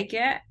nothing like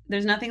it.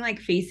 There's nothing like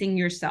facing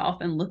yourself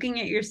and looking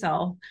at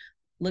yourself,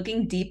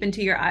 looking deep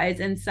into your eyes.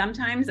 And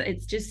sometimes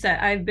it's just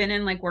I've been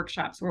in like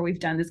workshops where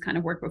we've done this kind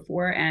of work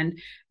before, and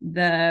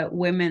the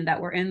women that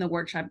were in the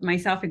workshop,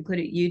 myself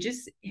included, you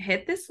just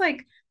hit this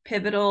like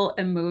pivotal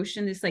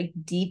emotion, this like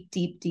deep,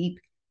 deep, deep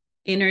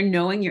inner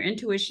knowing, your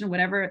intuition,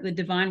 whatever, the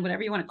divine,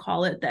 whatever you want to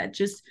call it, that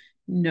just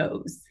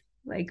knows.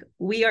 Like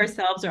we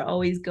ourselves are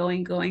always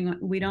going.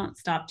 We don't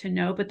stop to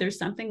know, but there's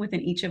something within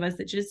each of us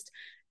that just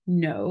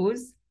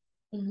knows.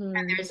 Mm-hmm.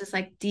 And there's this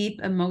like deep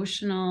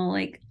emotional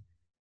like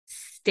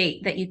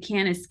state that you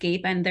can't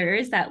escape. And there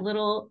is that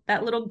little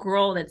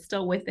girl that's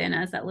still within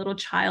us, that little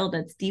child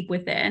that's deep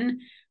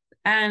within.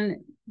 And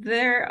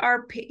there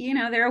are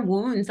there are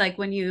wounds, like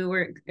when you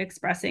were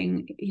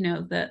expressing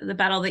the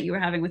battle that you were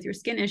having with your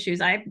skin issues.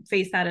 I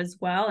faced that as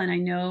well, and I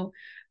know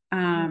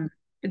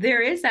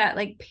there is that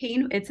like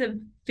pain. It's a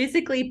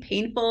physically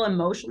painful,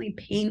 emotionally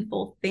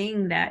painful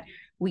thing that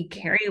we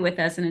carry with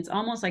us, and it's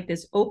almost like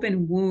this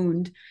open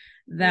wound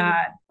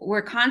that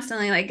we're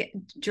constantly like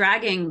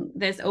dragging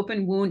this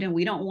open wound, and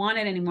we don't want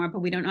it anymore, but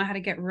we don't know how to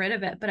get rid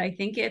of it. But I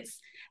think it's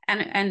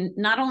and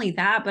not only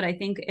that, but I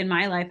think in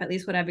my life, at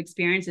least what I've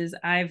experienced is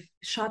I've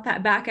shot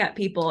that back at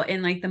people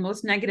in like the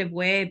most negative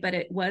way, but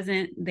it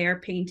wasn't their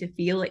pain to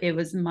feel. It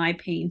was my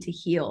pain to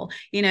heal.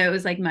 It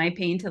was like my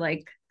pain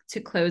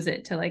to close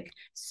it, to like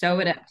sew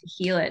it up, to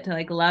heal it, to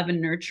like love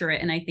and nurture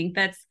it. And I think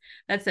that's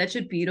such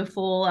a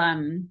beautiful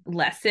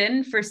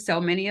lesson for so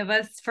many of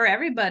us, for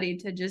everybody,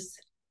 to just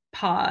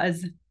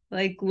pause,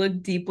 like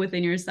look deep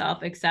within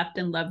yourself, accept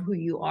and love who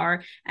you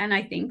are. And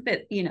I think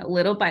that,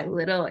 little by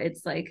little,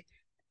 it's like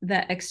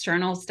the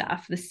external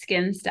stuff, the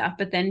skin stuff,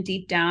 but then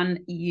deep down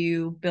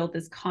you build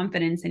this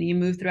confidence and you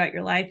move throughout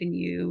your life and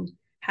you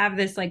have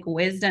this like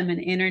wisdom and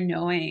inner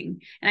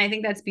knowing. And I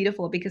think that's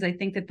beautiful, because I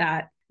think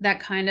that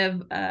kind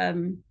of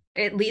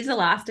it leaves a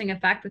lasting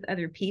effect with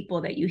other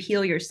people, that you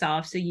heal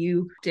yourself, so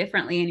you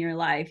differently in your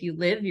life, you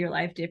live your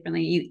life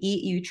differently, you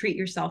eat, you treat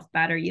yourself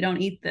better, you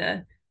don't eat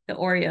the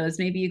Oreos,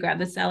 maybe you grab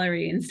the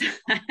celery instead.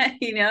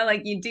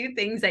 Like you do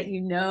things that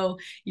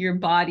your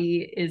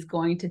body is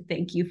going to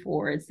thank you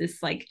for. It's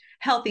this like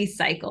healthy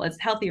cycle, it's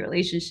healthy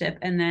relationship.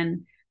 And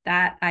then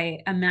that, I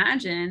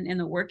imagine, in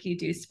the work you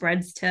do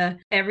spreads to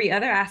every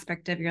other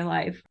aspect of your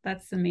life.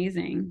 That's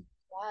amazing.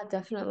 Yeah,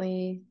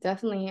 definitely.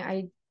 Definitely.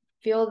 I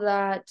feel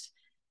that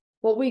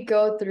what we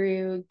go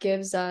through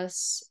gives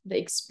us the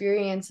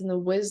experience and the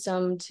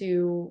wisdom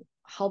to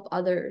help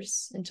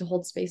others and to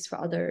hold space for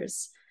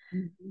others.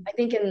 Mm-hmm. I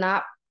think in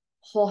that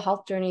whole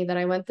health journey that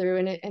I went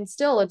through, and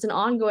still it's an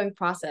ongoing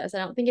process. I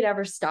don't think it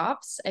ever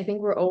stops. I think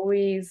we're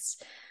always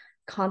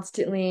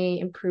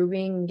constantly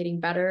improving and getting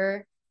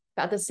better.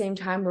 But at the same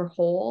time, we're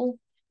whole.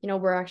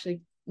 We're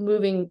actually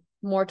moving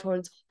more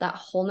towards that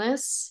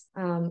wholeness.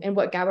 And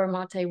what Gabor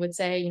Mate would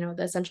say,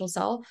 the essential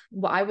self,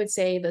 what I would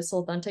say, the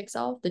authentic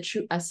self, the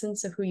true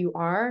essence of who you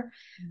are.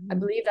 I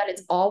believe that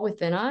it's all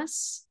within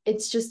us.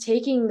 It's just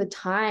taking the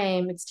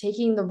time, it's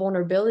taking the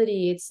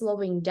vulnerability, it's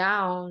slowing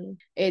down,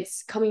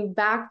 it's coming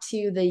back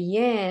to the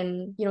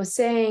yin,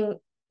 saying,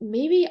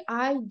 maybe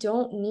I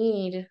don't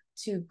need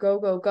to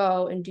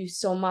go and do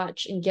so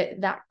much and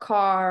get that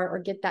car or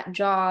get that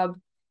job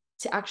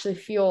to actually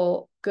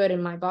feel good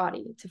in my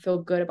body, to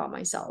feel good about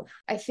myself.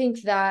 I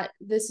think that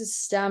this is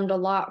stemmed a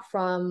lot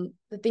from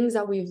the things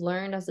that we've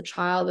learned as a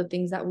child, the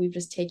things that we've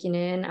just taken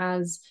in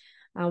as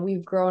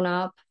we've grown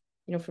up.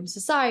 from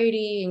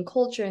society and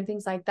culture and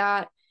things like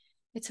that.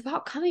 It's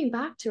about coming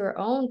back to our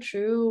own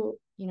true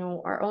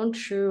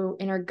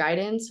inner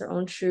guidance, our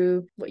own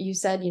true, what you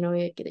said,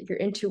 your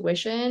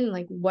intuition,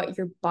 like what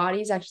your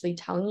body's actually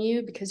telling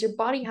you, because your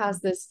body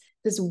has this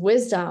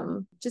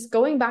wisdom. Just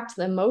going back to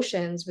the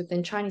emotions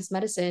within Chinese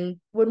medicine,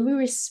 when we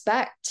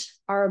respect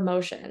our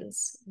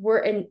emotions,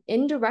 we're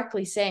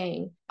indirectly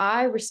saying,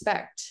 I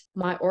respect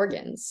my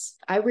organs.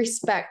 I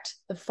respect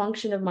the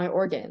function of my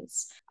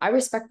organs. I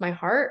respect my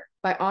heart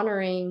by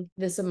honoring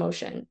this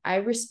emotion. I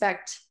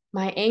respect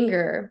my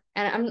anger.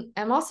 And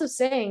I'm also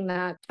saying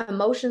that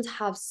emotions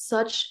have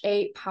such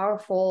a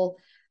powerful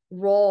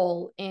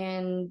role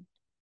in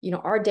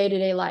our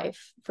day-to-day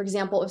life. For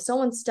example, if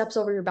someone steps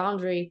over your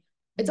boundary,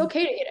 it's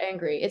okay to get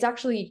angry. It's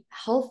actually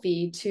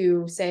healthy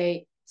to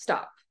say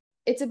stop.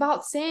 It's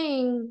about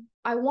saying,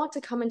 I want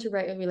to come into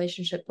right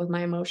relationship with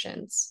my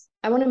emotions.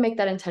 I want to make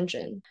that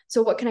intention.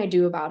 So what can I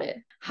do about it?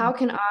 How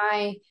can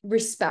I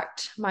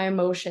respect my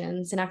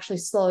emotions and actually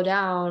slow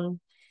down?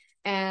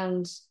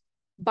 And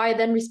by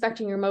then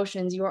respecting your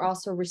emotions, you are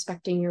also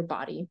respecting your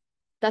body.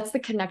 That's the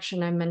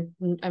connection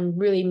I'm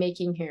really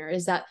making here,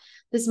 is that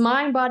this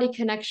mind-body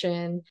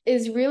connection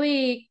is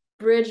really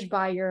bridged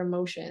by your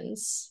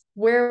emotions.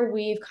 Where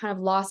we've kind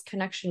of lost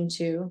connection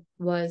to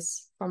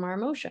was from our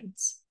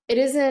emotions. It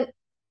isn't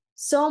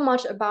so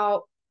much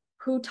about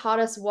who taught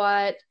us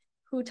what,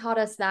 who taught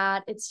us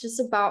that. It's just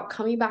about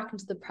coming back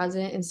into the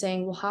present and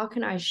saying, well, how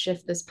can I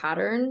shift this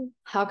pattern?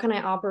 How can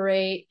I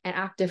operate and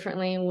act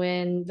differently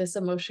when this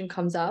emotion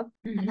comes up?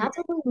 And that's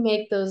when we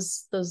make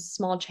those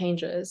small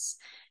changes.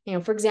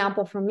 For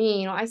example, for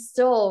me, I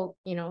still,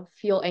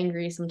 feel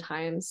angry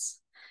sometimes.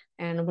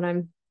 And when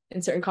I'm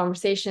in certain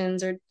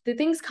conversations or the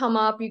things come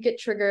up, you get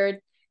triggered,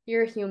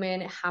 you're a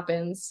human, it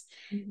happens.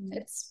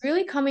 It's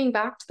really coming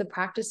back to the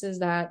practices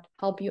that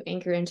help you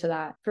anchor into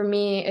that. For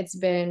me, it's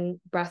been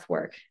breath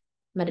work,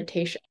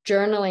 meditation.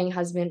 Journaling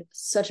has been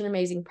such an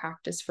amazing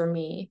practice for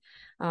me.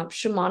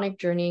 Shamanic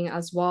journeying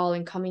as well,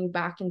 and coming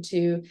back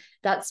into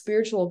that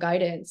spiritual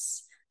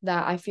guidance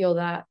that I feel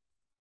that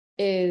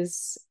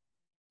is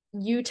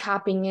you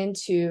tapping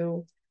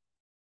into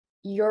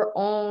your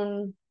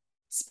own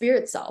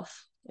spirit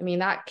self. I mean,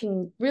 we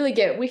can really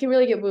get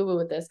woo-woo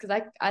with this,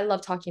 because I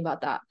love talking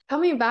about that.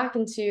 Coming back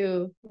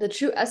into the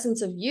true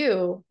essence of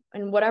you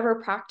and whatever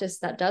practice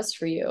that does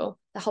for you,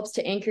 that helps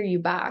to anchor you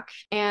back.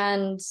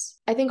 And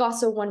I think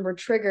also when we're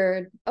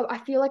triggered, I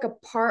feel like a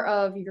part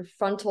of your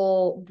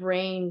frontal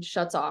brain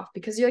shuts off,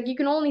 because you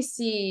can only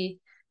see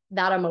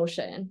that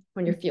emotion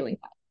when you're feeling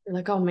that. You're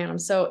like, oh man, I'm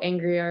so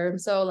angry, or I'm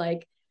so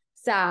like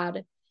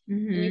sad.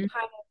 And you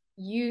kind of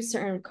use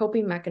certain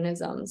coping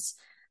mechanisms.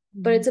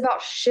 But it's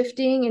about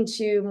shifting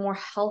into more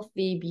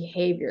healthy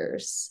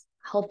behaviors,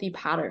 healthy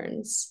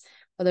patterns,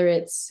 whether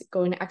it's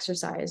going to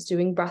exercise,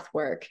 doing breath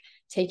work,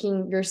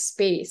 taking your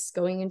space,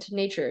 going into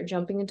nature,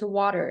 jumping into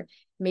water,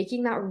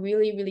 making that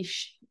really, really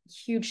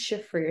huge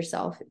shift for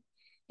yourself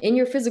in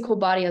your physical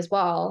body as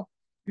well.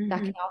 That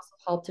can also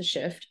help to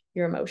shift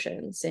your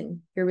emotions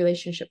and your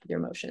relationship with your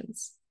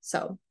emotions.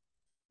 So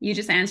you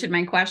just answered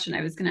my question.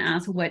 I was going to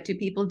ask, what do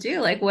people do?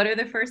 Like, what are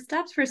the first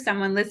steps for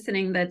someone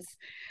listening that's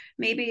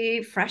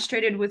maybe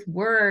frustrated with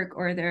work,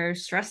 or they're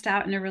stressed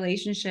out in a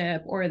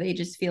relationship, or they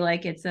just feel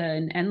like it's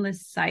an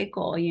endless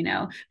cycle,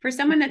 for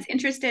someone that's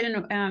interested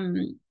in,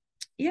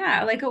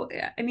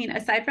 I mean,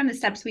 aside from the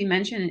steps we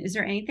mentioned, is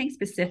there anything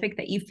specific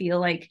that you feel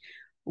like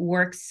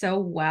works so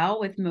well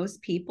with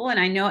most people? And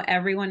I know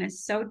everyone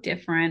is so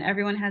different.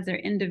 Everyone has their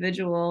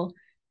individual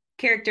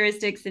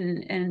characteristics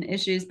and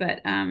issues,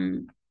 but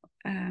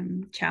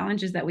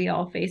challenges that we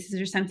all face. Is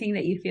there something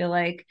that you feel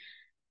like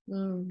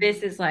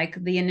this is like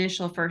the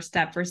initial first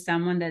step for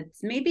someone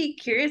that's maybe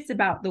curious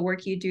about the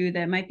work you do,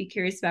 that might be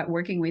curious about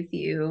working with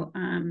you?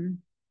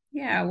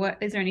 What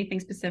is there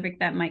anything specific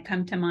that might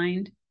come to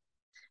mind?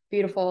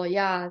 beautiful.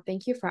 Yeah,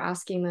 thank you for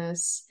asking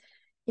this.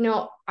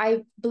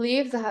 I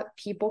believe that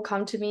people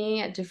come to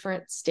me at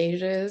different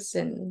stages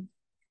and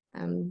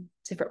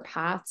different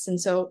paths.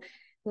 And so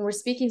when we're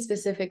speaking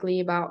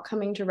specifically about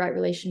coming to right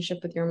relationship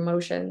with your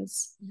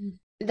emotions,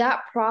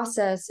 that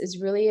process is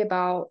really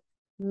about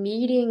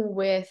meeting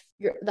with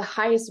the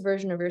highest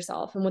version of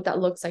yourself and what that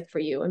looks like for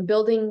you, and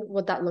building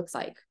what that looks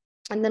like.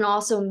 And then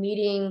also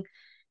meeting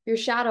your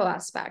shadow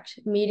aspect,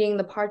 meeting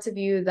the parts of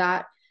you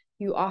that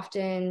you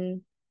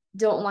often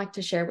don't like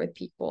to share with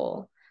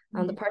people,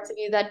 the parts of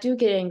you that do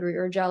get angry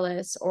or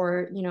jealous,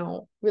 or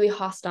really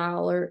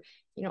hostile, or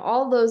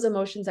all those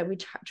emotions that we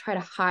try to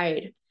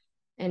hide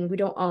and we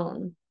don't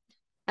own.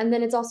 And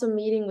then it's also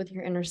meeting with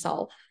your inner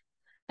self.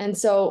 And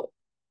so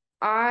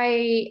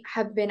I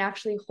have been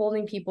actually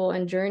holding people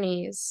in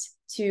journeys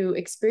to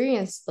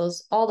experience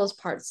all those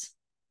parts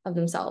of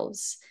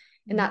themselves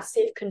in that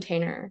safe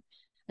container.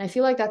 And I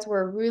feel like that's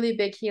where really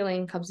big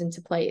healing comes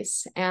into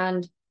place.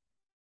 And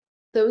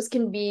those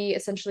can be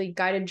essentially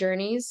guided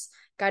journeys,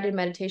 guided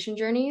meditation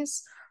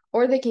journeys,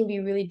 or they can be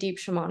really deep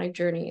shamanic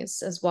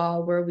journeys as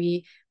well, where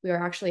we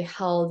are actually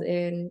held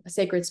in a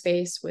sacred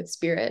space with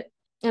spirit.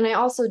 And I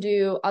also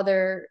do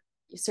other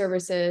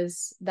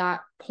services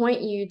that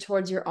point you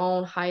towards your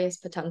own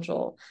highest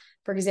potential.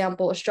 For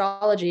example,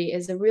 astrology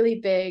is a really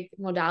big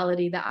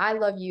modality that I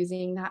love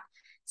using that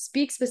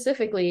speaks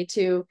specifically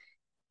to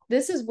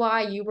this is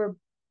why you were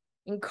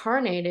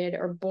incarnated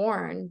or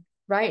born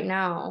right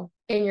now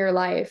in your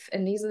life.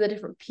 And these are the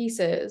different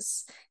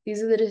pieces.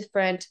 These are the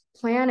different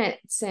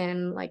planets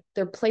and like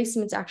their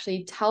placements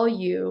actually tell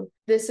you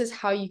this is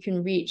how you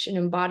can reach and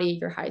embody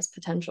your highest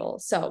potential.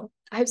 So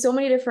I have so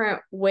many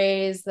different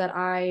ways that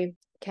I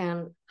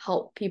can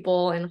help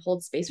people and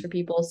hold space for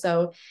people.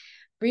 So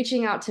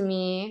reaching out to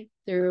me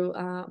through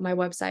my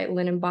website,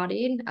 Lin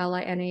Embodied,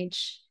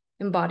 LINH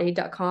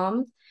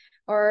embodied.com,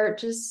 or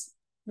just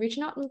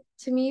reaching out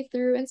to me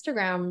through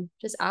Instagram,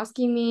 just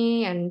asking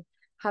me and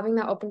having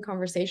that open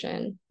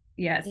conversation.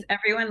 Yes,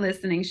 everyone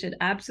listening should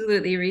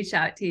absolutely reach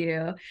out to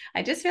you.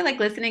 I just feel like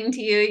listening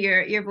to you,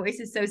 your voice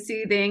is so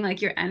soothing,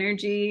 like your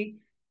energy.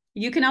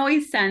 You can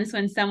always sense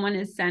when someone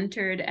is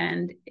centered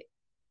and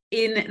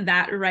in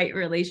that right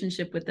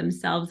relationship with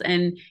themselves,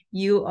 and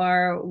you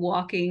are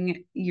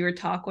walking your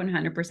talk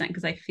 100%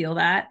 because I feel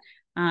that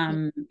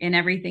in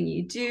everything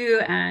you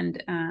do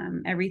and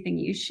everything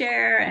you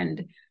share.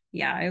 And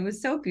yeah, it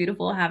was so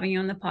beautiful having you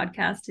on the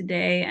podcast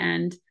today,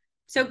 and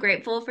so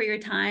grateful for your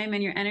time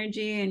and your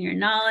energy and your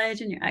knowledge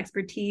and your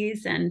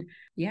expertise. And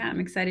yeah, I'm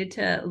excited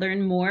to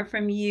learn more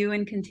from you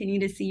and continue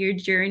to see your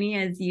journey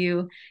as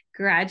you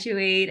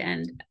graduate,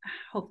 and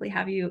hopefully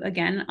have you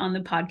again on the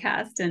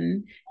podcast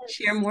and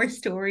share more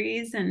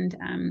stories. And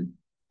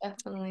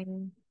Definitely.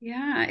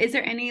 yeah, is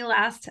there any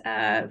last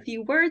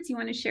few words you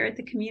want to share with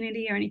the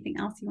community, or anything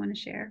else you want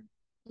to share?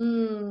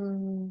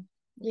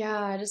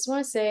 Yeah, I just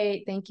want to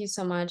say thank you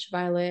so much,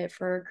 Violet,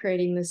 for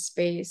creating this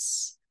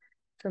space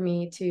for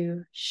me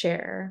to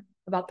share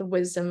about the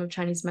wisdom of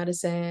Chinese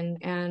medicine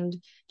and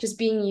just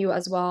being you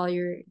as well.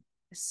 You're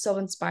so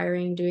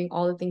inspiring doing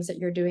all the things that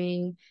you're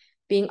doing,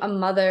 being a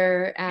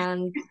mother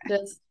and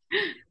just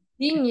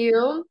being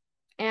you.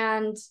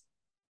 And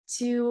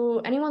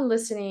to anyone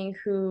listening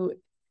who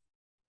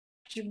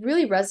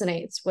really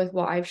resonates with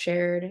what I've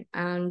shared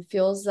and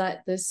feels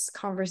that this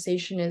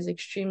conversation is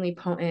extremely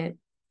potent,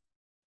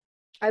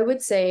 I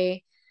would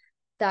say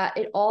that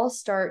it all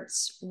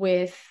starts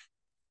with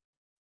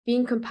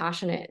being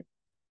compassionate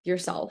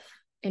yourself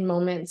in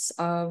moments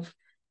of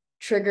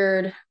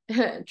triggered,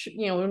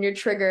 when you're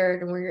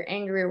triggered and when you're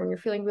angry or when you're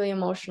feeling really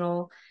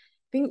emotional,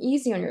 being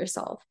easy on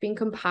yourself, being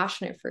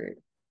compassionate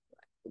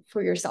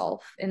for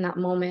yourself in that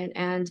moment,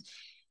 and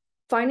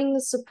finding the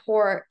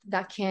support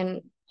that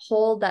can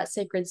hold that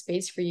sacred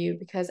space for you.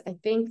 Because I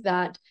think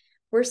that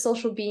we're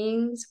social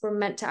beings, we're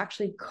meant to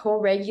actually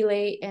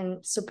co-regulate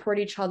and support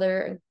each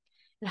other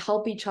and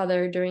help each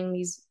other during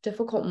these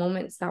difficult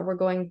moments that we're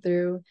going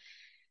through,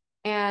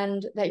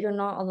 and that you're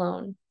not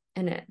alone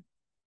in it.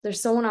 There's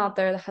someone out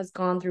there that has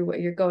gone through what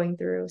you're going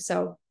through.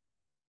 So,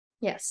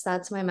 yes,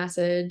 that's my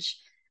message.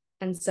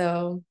 And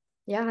so,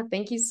 yeah,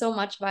 thank you so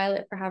much,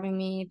 Violet, for having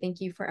me.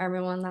 Thank you for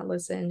everyone that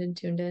listened and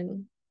tuned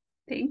in.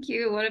 Thank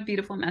you. What a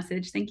beautiful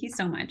message. Thank you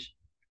so much.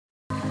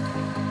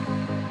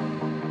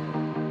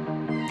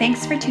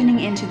 Thanks for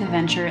tuning into the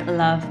Venture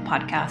Love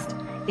podcast.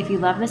 If you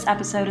love this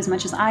episode as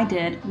much as I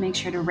did, make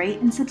sure to rate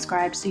and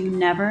subscribe so you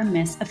never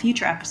miss a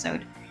future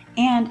episode.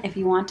 And if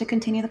you want to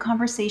continue the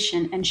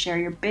conversation and share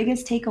your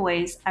biggest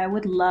takeaways, I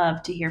would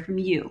love to hear from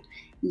you.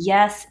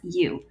 Yes,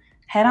 you.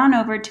 Head on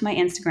over to my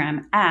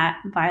Instagram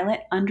at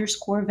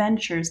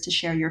violet_ventures to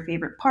share your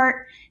favorite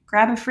part,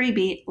 grab a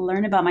freebie,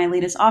 learn about my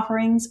latest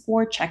offerings,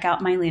 or check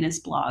out my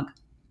latest blog.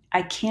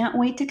 I can't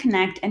wait to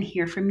connect and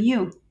hear from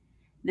you.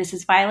 This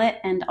is Violet,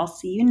 and I'll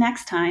see you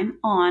next time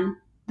on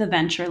the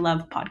Venture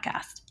Love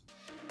Podcast.